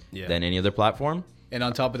used than any other platform. And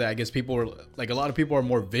on top of that, I guess people are like, a lot of people are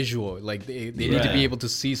more visual. Like they need to be able to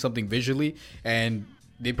see something visually, and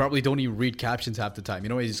they probably don't even read captions half the time. You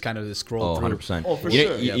know, they just kind of just scroll through. 100%. Oh, for you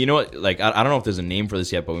sure. You know what? Like, I don't know if there's a name for this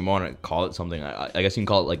yet, but we might want to call it something. I guess you can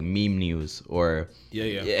call it like meme news or.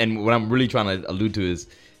 Yeah. And what I'm really trying to allude to is,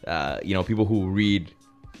 you know, people who read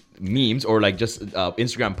memes or like just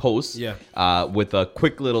Instagram posts with a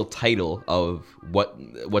quick little title of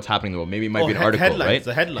what's happening in the world. Maybe it might be an article, headlines, right?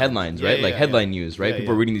 the headlines. Headlines, Yeah, right? yeah, Like yeah. headline news, right? Yeah,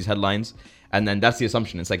 People are yeah. reading these headlines. And then that's the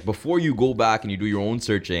assumption. It's like before you go back and you do your own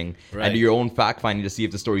searching and do your own fact finding to see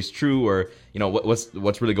if the story's true or, you know,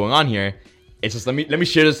 what's really going on here. It's just let me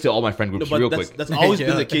share this to all my friend groups real quick. That's always been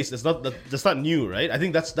Yeah. the case. That's not new, right? I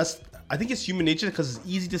think I think it's human nature because it's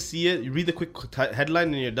easy to see it. You read the quick headline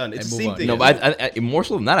and you're done. It's And the move same on. thing. No, but I more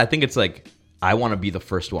so than that, I think it's like I want to be the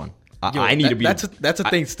first one. I need to be. That's a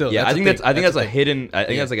thing still. Yeah, That's I a think thing. that's a thing. hidden. I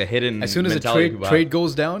think that's like a hidden. As soon as a mentality people trade have.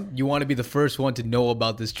 goes down, you want to be the first one to know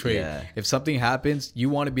about this trade. Yeah. If something happens, you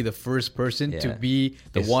want to be the first person to Yeah. be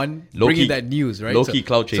the It's one low-key- bringing that news, right? low-key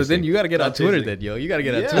clout So then chasing. you got to get on Clout Twitter, chasing. then yo. You got to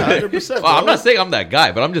get on Yeah, Twitter. 100%. Well, I'm bro. not saying I'm that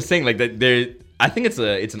guy, but I'm just saying like that. I think it's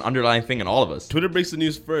an underlying thing in all of us. Twitter breaks the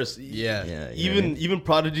news first. Yeah. Even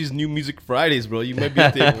Prodigy's new Music Fridays, bro. You might be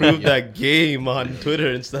able to improve that game on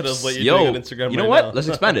Twitter instead of what you're doing on Instagram. you know right what? now. Let's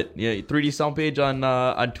expand it. Yeah, 3D sound page on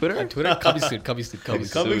Twitter. On Twitter, coming soon. Coming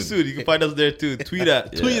soon. soon. You can find us there too. Tweet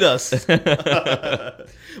us.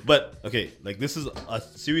 But okay, like this is a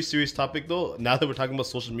serious topic though. Now that we're talking about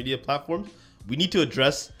social media platforms, we need to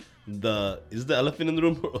address the elephant in the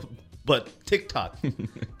room. But TikTok.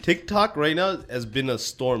 TikTok right now has been a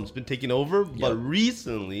storm. It's been taking over. But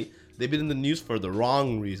recently, they've been in the news for the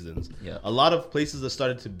wrong reasons. Yeah. A lot of places have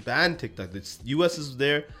started to ban TikTok. The US is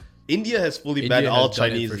there. India has fully India banned all has done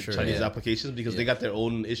it Chinese for sure, Chinese yeah. applications because they got their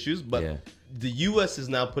own issues. But Yeah. the US is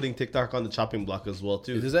now putting TikTok on the chopping block as well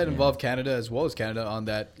too. Does that involve Canada as well? Is Canada on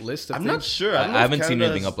that list of I'm things? not sure. I don't know if haven't seen Canada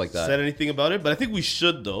anything has up like that. Said anything about it, but I think we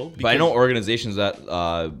should though. But I know because- organizations that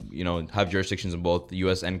you know have jurisdictions in both the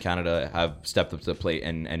U.S. and Canada have stepped up to the plate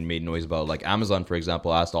and made noise about, like Amazon, for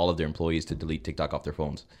example, asked all of their employees to delete TikTok off their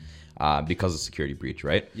phones because of security breach,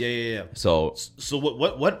 right? Yeah. So So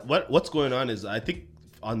what's going on is I think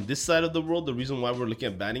on this side of the world, the reason why we're looking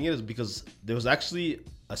at banning it is because there was actually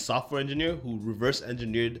a software engineer who reverse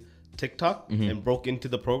engineered TikTok and broke into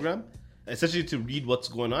the program, essentially to read what's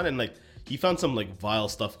going on, and like he found some like vile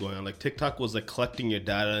stuff going on. Like TikTok was like collecting your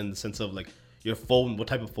data in the sense of like your phone, what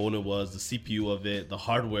type of phone it was, the CPU of it, the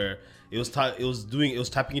hardware. It was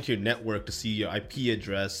tapping into your network to see your IP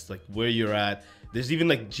address, like where you're at. There's even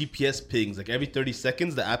like GPS pings. Like every 30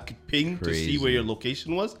 seconds, the app could ping to see where your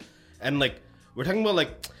location was, and like we're talking about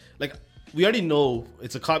like we already know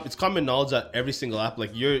it's common knowledge that every single app,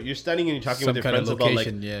 like you're standing and you're talking Some with your kind of friends about like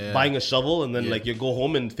location, buying a shovel, and then like you go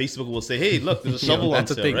home and Facebook will say, hey, look, there's a shovel on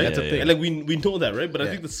that's a sale, thing, right? that's a thing. And like we know that, right? But I Yeah.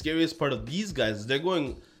 think the scariest part of these guys is they're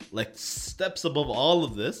going like steps above all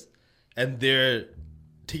of this, and they're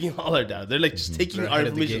taking all our data. They're like just taking They're our ahead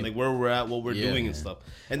of the information, game. like where we're at, what we're doing and stuff.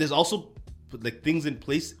 And there's also like things in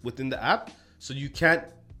place within the app so you can't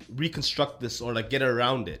reconstruct this or like get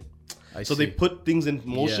around it. So they see. put things in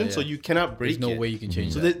motion Yeah. so you cannot break There's no it. way you can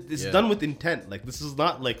change So that. it's Yeah. done with intent. Like this is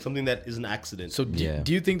not like something that is an accident. So do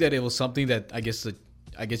you think that it was something that I guess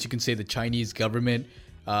you can say the Chinese government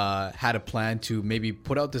had a plan to maybe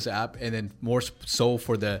put out this app and then more so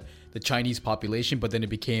for the Chinese population, but then it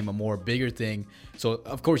became a more bigger thing. So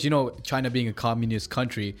of course, you know, China being a communist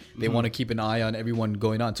country, they want to keep an eye on everyone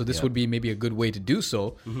going on. So this would be maybe a good way to do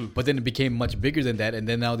so. But then it became much bigger than that, and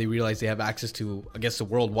then now they realize they have access to, I guess, a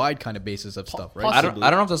worldwide kind of basis of stuff, right? I don't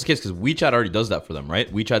know if that's the case because WeChat already does that for them, right?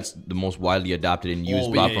 WeChat's the most widely adapted and used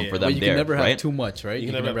Oh, platform yeah. for them. But you there, can never have right? too much, right?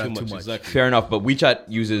 you can never have too much. Exactly. Fair enough, but WeChat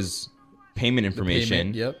uses payment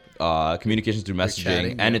information yep. communications through messaging,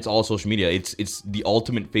 chatting, and yeah. it's all social media. It's the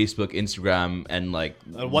ultimate Facebook, Instagram, and like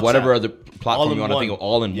WhatsApp. whatever other All platform in you want to one. think of,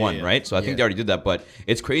 all in Yeah, one, yeah. right? So I think Yeah. they already did that, but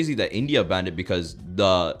it's crazy that India banned it because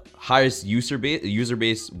the highest user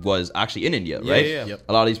base was actually in India, Yeah, right? yeah, yeah. Yep.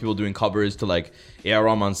 A lot of these people doing covers to like A.R.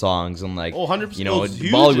 Rahman songs and like 100%. you know It's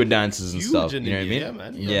huge Bollywood in- dances and huge stuff. in You know what I mean? India,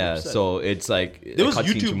 yeah, man. Yeah. 100%. So it's like There was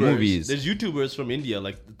cutscenes to YouTubers. movies. There's YouTubers from India,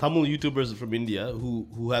 like Tamil YouTubers from India,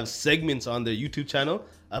 who have segments on their YouTube channel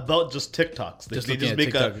about just TikToks. They Just they looking just at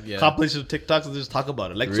make TikTok, a yeah. compilation of TikToks and they just talk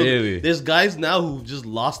about it. Like, Really? so there's guys now who've just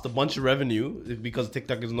lost a bunch of revenue because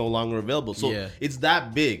TikTok is no longer available. So Yeah. it's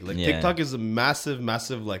that big. Like Yeah. TikTok is a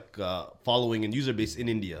massive like following and user base in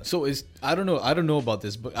India. So I don't know about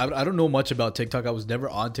this, but I don't know much about TikTok. I was never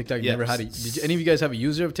on TikTok. Yeah. Never had a. Did any of you guys have a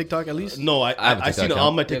user of TikTok at least? No, I have a I seen TikTok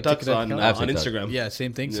all my account. Yeah, TikToks TikTok on account. I have on TikTok. Instagram. Yeah,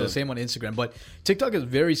 same thing. So Yeah. same on Instagram. But TikTok is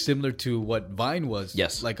very similar to what Vine was.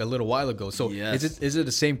 Yes. Like a little while ago. So Yes. is it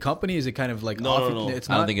the same company? Is it kind of like No. It's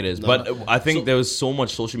I not. don't think it is, No. but I think So- there was so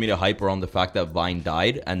much social media hype around the fact that Vine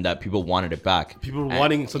died and that people wanted it back. People were And-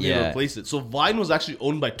 wanting something to yeah. replace it. So Vine was actually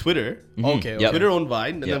owned by Twitter. Okay. Yep. Twitter owned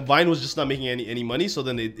Vine, and Yeah. then Vine was just not making any money. So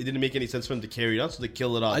then it didn't make any sense for them to carry it on. So they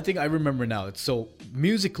killed it off. I think I remember now. So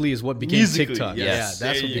Musically is what became Musically, TikTok. yes. Yeah, Yes. that's There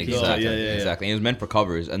what you became go. TikTok. Exactly, Yeah. exactly. And it was meant for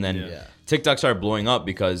covers, and then Yeah. TikTok started blowing up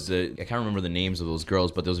because I can't remember the names of those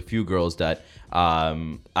girls, but there was a few girls that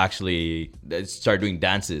actually started doing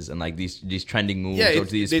dances and like these trending moves Yeah, or it-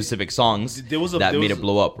 these they- specific songs there was that made it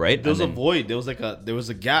blow up, right? There was And a then- void. There was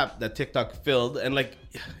a gap that TikTok filled, and like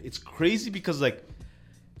it's crazy because like.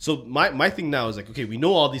 So my thing now is like, okay, we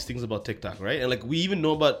know all these things about TikTok, right? And like we even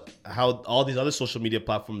know about how all these other social media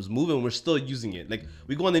platforms move, and we're still using it. Like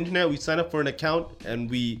we go on the internet, we sign up for an account, and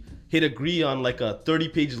we hit agree on like a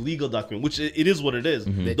 30-page legal document, which it is what it is.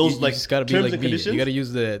 Mm-hmm. Those You like just gotta be terms like and me. conditions. You gotta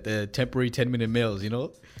use the temporary 10-minute mails. You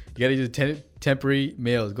know, you gotta use temporary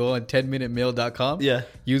mails. Go on 10minutemail.com. Yeah.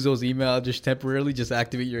 Use those email address temporarily. Just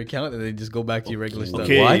activate your account and then just go back to your regular stuff.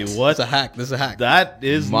 Okay, what? That's a hack. This is a hack. That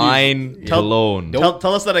is Mind Tell- blown.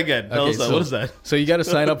 Tell us that again. Tell us that. so, What is that? So you got to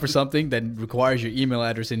sign up for something that requires your email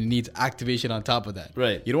address and it needs activation on top of that.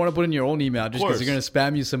 Right. You don't want to put in your own email address because course. they're going to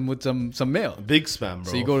spam you with some mail. Big spam,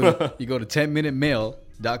 bro. So you go to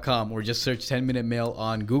 10minutemail.com or just search 10-minute mail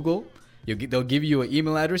on Google. They'll give you an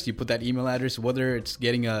email address. You put that email address, whether it's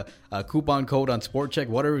getting a coupon code on Sport Check,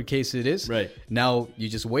 whatever the case it is. Right. Now you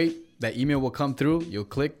just wait. That email will come through. You'll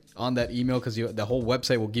click on that email because the whole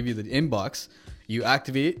website will give you the inbox. You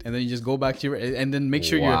activate it, and then you just go back to and then make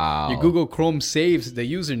sure Wow. your Google Chrome saves the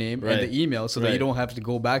username Right. and the email so that Right. you don't have to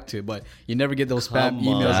go back to it. But you never get those Come spam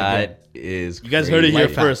emails on. again. That is You guys heard it here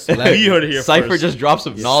crazy. first. Life. We heard it here Cypher first. just dropped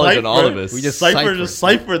some knowledge on all of us. We just Cypher just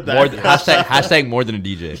ciphered that. more hashtag more than a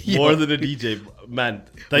DJ. More than a DJ. Man,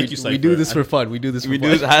 thank you, Cypher. We do this for fun. We do this for We fun.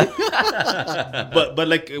 do this. but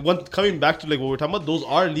like coming back to like what we're talking about, those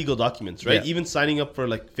are legal documents, right? Yeah. Even signing up for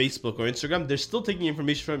like Facebook or Instagram, they're still taking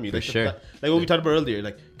information from you. For Like sure. Like what we talked about earlier.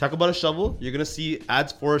 Like talk about a shovel, you're gonna see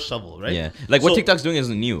ads for a shovel, right? Yeah, like what So- TikTok's doing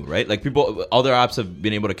isn't new, right? Like people, other apps have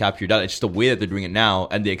been able to capture your data. It's just the way that they're doing it now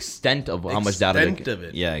and the extent of how much data. Extent of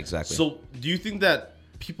it. Yeah, exactly. So do you think that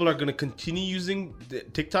people are gonna continue using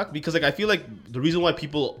TikTok? Because like I feel like the reason why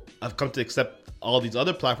people have come to accept all these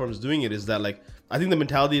other platforms doing it is that like I think the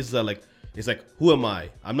mentality is that like it's like, who am I?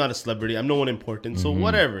 I'm not a celebrity. I'm no one important. So Mm-hmm.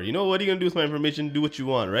 whatever. You know, what are you gonna do with my information? Do what you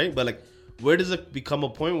want, right? But like, where does it become a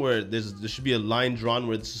point where there should be a line drawn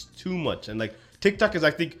where this is too much? And like TikTok is,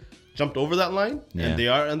 I think, jumped over that line, Yeah. and they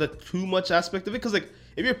are on the too much aspect of it. Because like,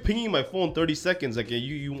 if you're pinging my phone 30 seconds, like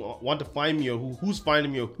you want to find me, or who's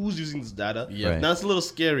finding me, or who's using this data, Yeah. Right. now it's a little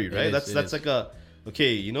scary, right? is, it That's is. like a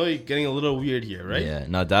okay, you know, you're getting a little weird here, right? Yeah,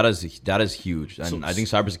 no, data's huge, and So- I think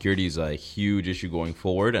cybersecurity is a huge issue going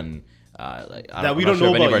forward, and like That we don't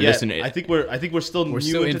know about yet. I think we're still new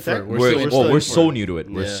still into in for it. tech. we're in so for it. new to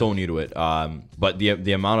it. We're Yeah. so new to it. But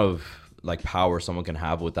the amount of like power someone can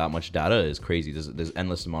have with that much data is crazy. There's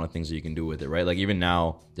endless amount of things that you can do with it, right? Like even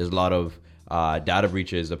now, there's a lot of data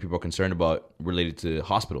breaches that people are concerned about related to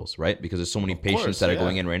hospitals, right? Because there's so many patients course, that are yeah.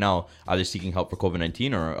 going in right now, either seeking help for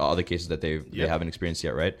COVID-19 or other cases that they Yep. haven't experienced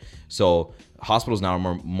yet, right? So hospitals now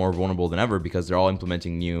are more vulnerable than ever because they're all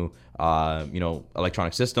implementing new,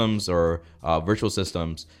 electronic systems or virtual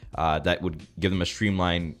systems that would give them a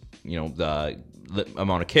streamlined, the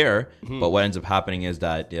amount of care. Mm-hmm. But what ends up happening is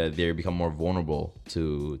that they become more vulnerable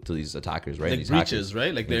to these attackers, right? Like These breaches, hackers.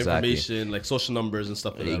 right? Like their Exactly. information, like social numbers and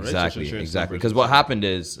stuff like that, right? Social Exactly, insurance exactly. numbers Because and what stuff. happened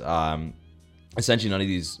is, essentially none of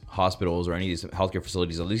these hospitals or any of these healthcare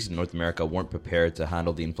facilities, at least in North America, weren't prepared to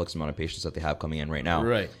handle the influx amount of patients that they have coming in right now.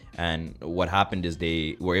 Right. And what happened is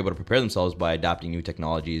they were able to prepare themselves by adapting new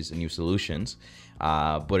technologies and new solutions.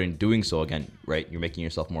 But in doing so, again, right, you're making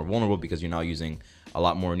yourself more vulnerable because you're now using a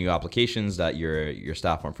lot more new applications that your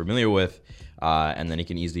staff aren't familiar with, and then it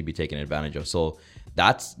can easily be taken advantage of. So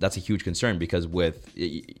that's a huge concern, because with,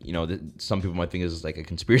 some people might think this is like a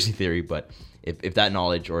conspiracy theory, but if that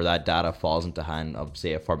knowledge or that data falls into hand of,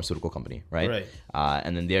 say, a pharmaceutical company, right?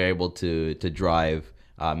 And then they're able to drive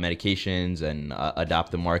medications and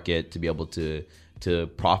adapt the market to be able to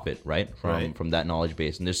profit, right, from that knowledge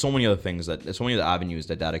base. And there's so many other avenues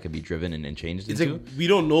that data can be driven and changed into. Like, we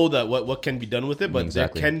don't know that what can be done with it, but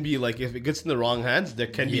Exactly. there can be, like, if it gets in the wrong hands, there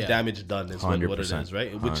can be Yeah. damage done, is what it 100%. is,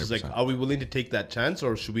 right? Which is like, 100%. are we willing to take that chance,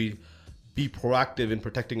 or should we be proactive in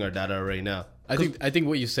protecting our data right now? I think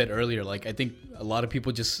what you said earlier, like, I think a lot of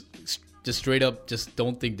people just straight up just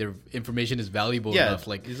don't think their information is valuable Yeah, enough.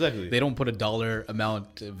 Like, exactly. they don't put a dollar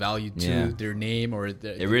amount value to Yeah. their name or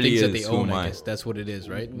the really things that is they who own. am I I? guess that's what it is,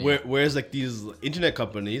 right? Whereas like these internet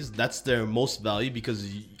companies, that's their most value, because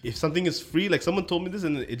if something is free, like someone told me this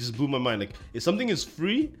and it just blew my mind. Like, if something is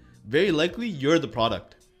free, very likely you're the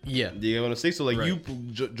product. Yeah. Do you know what I'm saying? So like, Right. you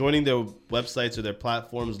joining their websites or their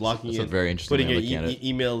platforms, logging That's a in, very interesting putting way your of looking at it.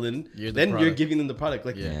 email in, You're the then you're product. giving them the product.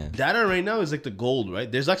 Like, Yeah. data right now is like the gold,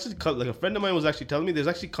 right? There's actually like a friend of mine was actually telling me there's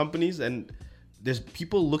actually companies and there's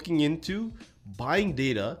people looking into buying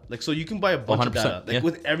data. Like, so you can buy a bunch of 100%, data, like yeah.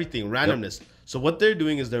 with everything, randomness. So what they're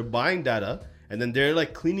doing is they're buying data, and then they're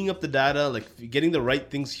like cleaning up the data, like getting the right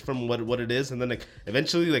things from what it is, and then like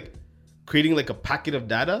eventually like creating like a packet of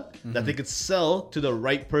data that they could sell to the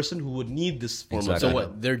right person who would need this form Exactly. of So data.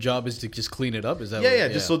 what? Their job is to just clean it up? Is that? Yeah,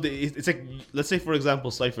 what, just so it's like, let's say for example,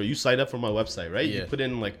 Cypher, you signed up for my website, right? Yeah. You put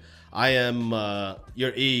in like, I am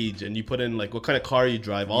your age, and you put in like what kind of car you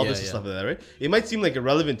drive, all Yeah, this yeah. stuff like that, right? It might seem like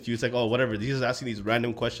irrelevant to you. It's like, oh, whatever. These are asking these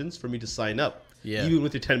random questions for me to sign up, Yeah. even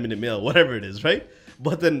with your 10-minute mail, whatever it is, right?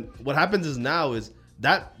 But then what happens is now is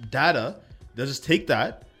that data, they'll just take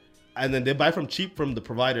that, and then they buy from cheap from the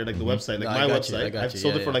provider, like the website, like No, I my got you, I website. got I've you.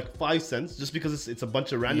 sold Yeah, it for yeah. like 5 cents just because it's a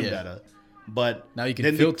bunch of random Yeah. data. But Now you can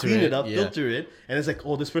then filter they clean it, it up, yeah. filter it, and it's like,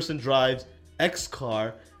 oh, this person drives X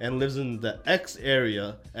car and lives in the X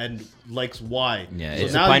area and likes Y. Yeah, So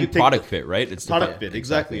it's now applying you take product the fit, right? It's product defi- fit,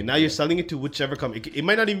 exactly. And now you're selling it to whichever company. It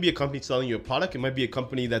might not even be a company selling you a product. It might be a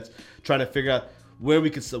company that's trying to figure out where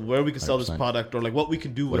we could sell this 100%. product, or like what we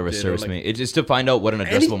can do whatever with it. or service like may. It's just to find out what an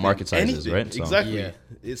addressable anything, market size is, anything. right? So, Exactly.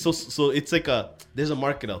 Yeah. So it's like there's a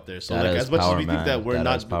market out there. So Data like, is as much power, as we think man. that we're Data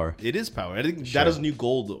not, is power. it is power. I think data's new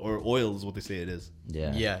gold or oil is what they say it is.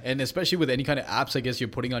 Yeah. Yeah, and especially with any kind of apps, I guess you're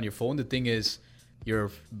putting on your phone. The thing is,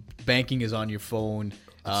 your banking is on your phone.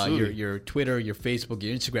 Absolutely. Your Twitter, your Facebook,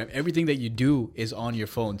 your Instagram, everything that you do is on your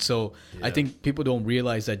phone. So I think people don't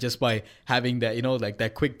realize that just by having that, like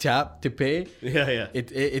that quick tap to pay, Yeah.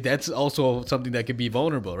 it that's also something that could be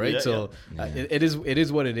vulnerable, right? Yeah, so it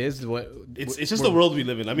is what it is. It's just the world we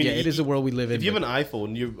live in. I mean, yeah, it is the world we live in. If you have an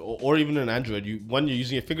iPhone, or even an Android, you're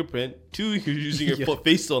using your fingerprint. 2, you're using your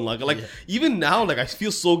face to unlock it. Like even now, like I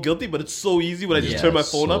feel so guilty, but it's so easy when I just Yeah, turn my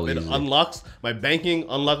phone so up. It easy. unlocks my banking,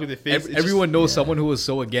 unlock with your face. It's Everyone knows someone who was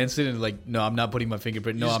so against it and like, no, I'm not putting my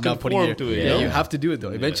fingerprint. No, You I'm just not putting conform it. to it, Yeah, you know? you have to do it though.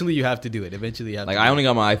 Eventually, you have to do it. Eventually, you have Like to. I only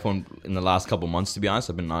got my iPhone in the last couple months, to be honest.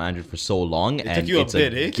 I've been on Android for so long, and you a it's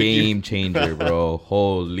bit, a eh? It took you- game changer, bro.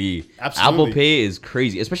 Holy, Absolutely. Apple Pay is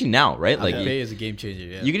crazy, especially now, right? Like Pay is a game changer.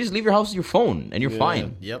 Yeah. you can just leave your house with your phone, and you're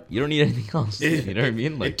fine. Yep. You don't need anything else. You know what I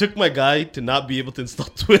mean? It Like took my guy to not be able to install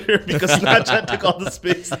Twitter because Snapchat took all the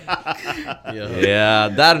space. yeah,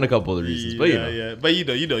 that and a couple other reasons, but But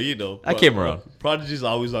you know. I came around. Prodigy's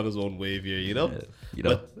always on his own wave here, you know. Yeah, you know.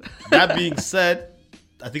 But that being said,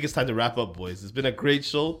 I think it's time to wrap up, boys. It's been a great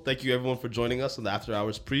show. Thank you everyone for joining us on the After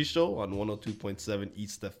Hours pre-show on 102.7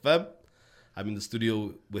 East FM. I'm in the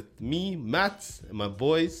studio with me, Matt, and my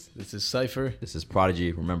boys. This is Cypher. This is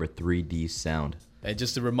Prodigy. Remember 3D sound. And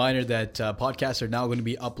just a reminder that podcasts are now going to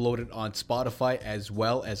be uploaded on Spotify as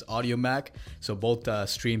well as Audio Mac. So both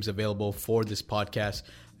streams available for this podcast.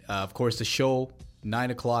 Of course, the show,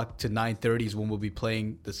 9 o'clock to 9:30 is when we'll be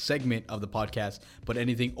playing the segment of the podcast. But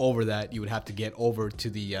anything over that, you would have to get over to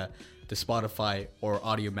the Spotify or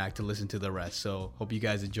Audio Mac to listen to the rest. So hope you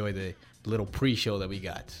guys enjoy the little pre-show that we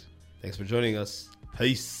got. Thanks for joining us.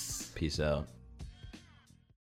 Peace. Peace out.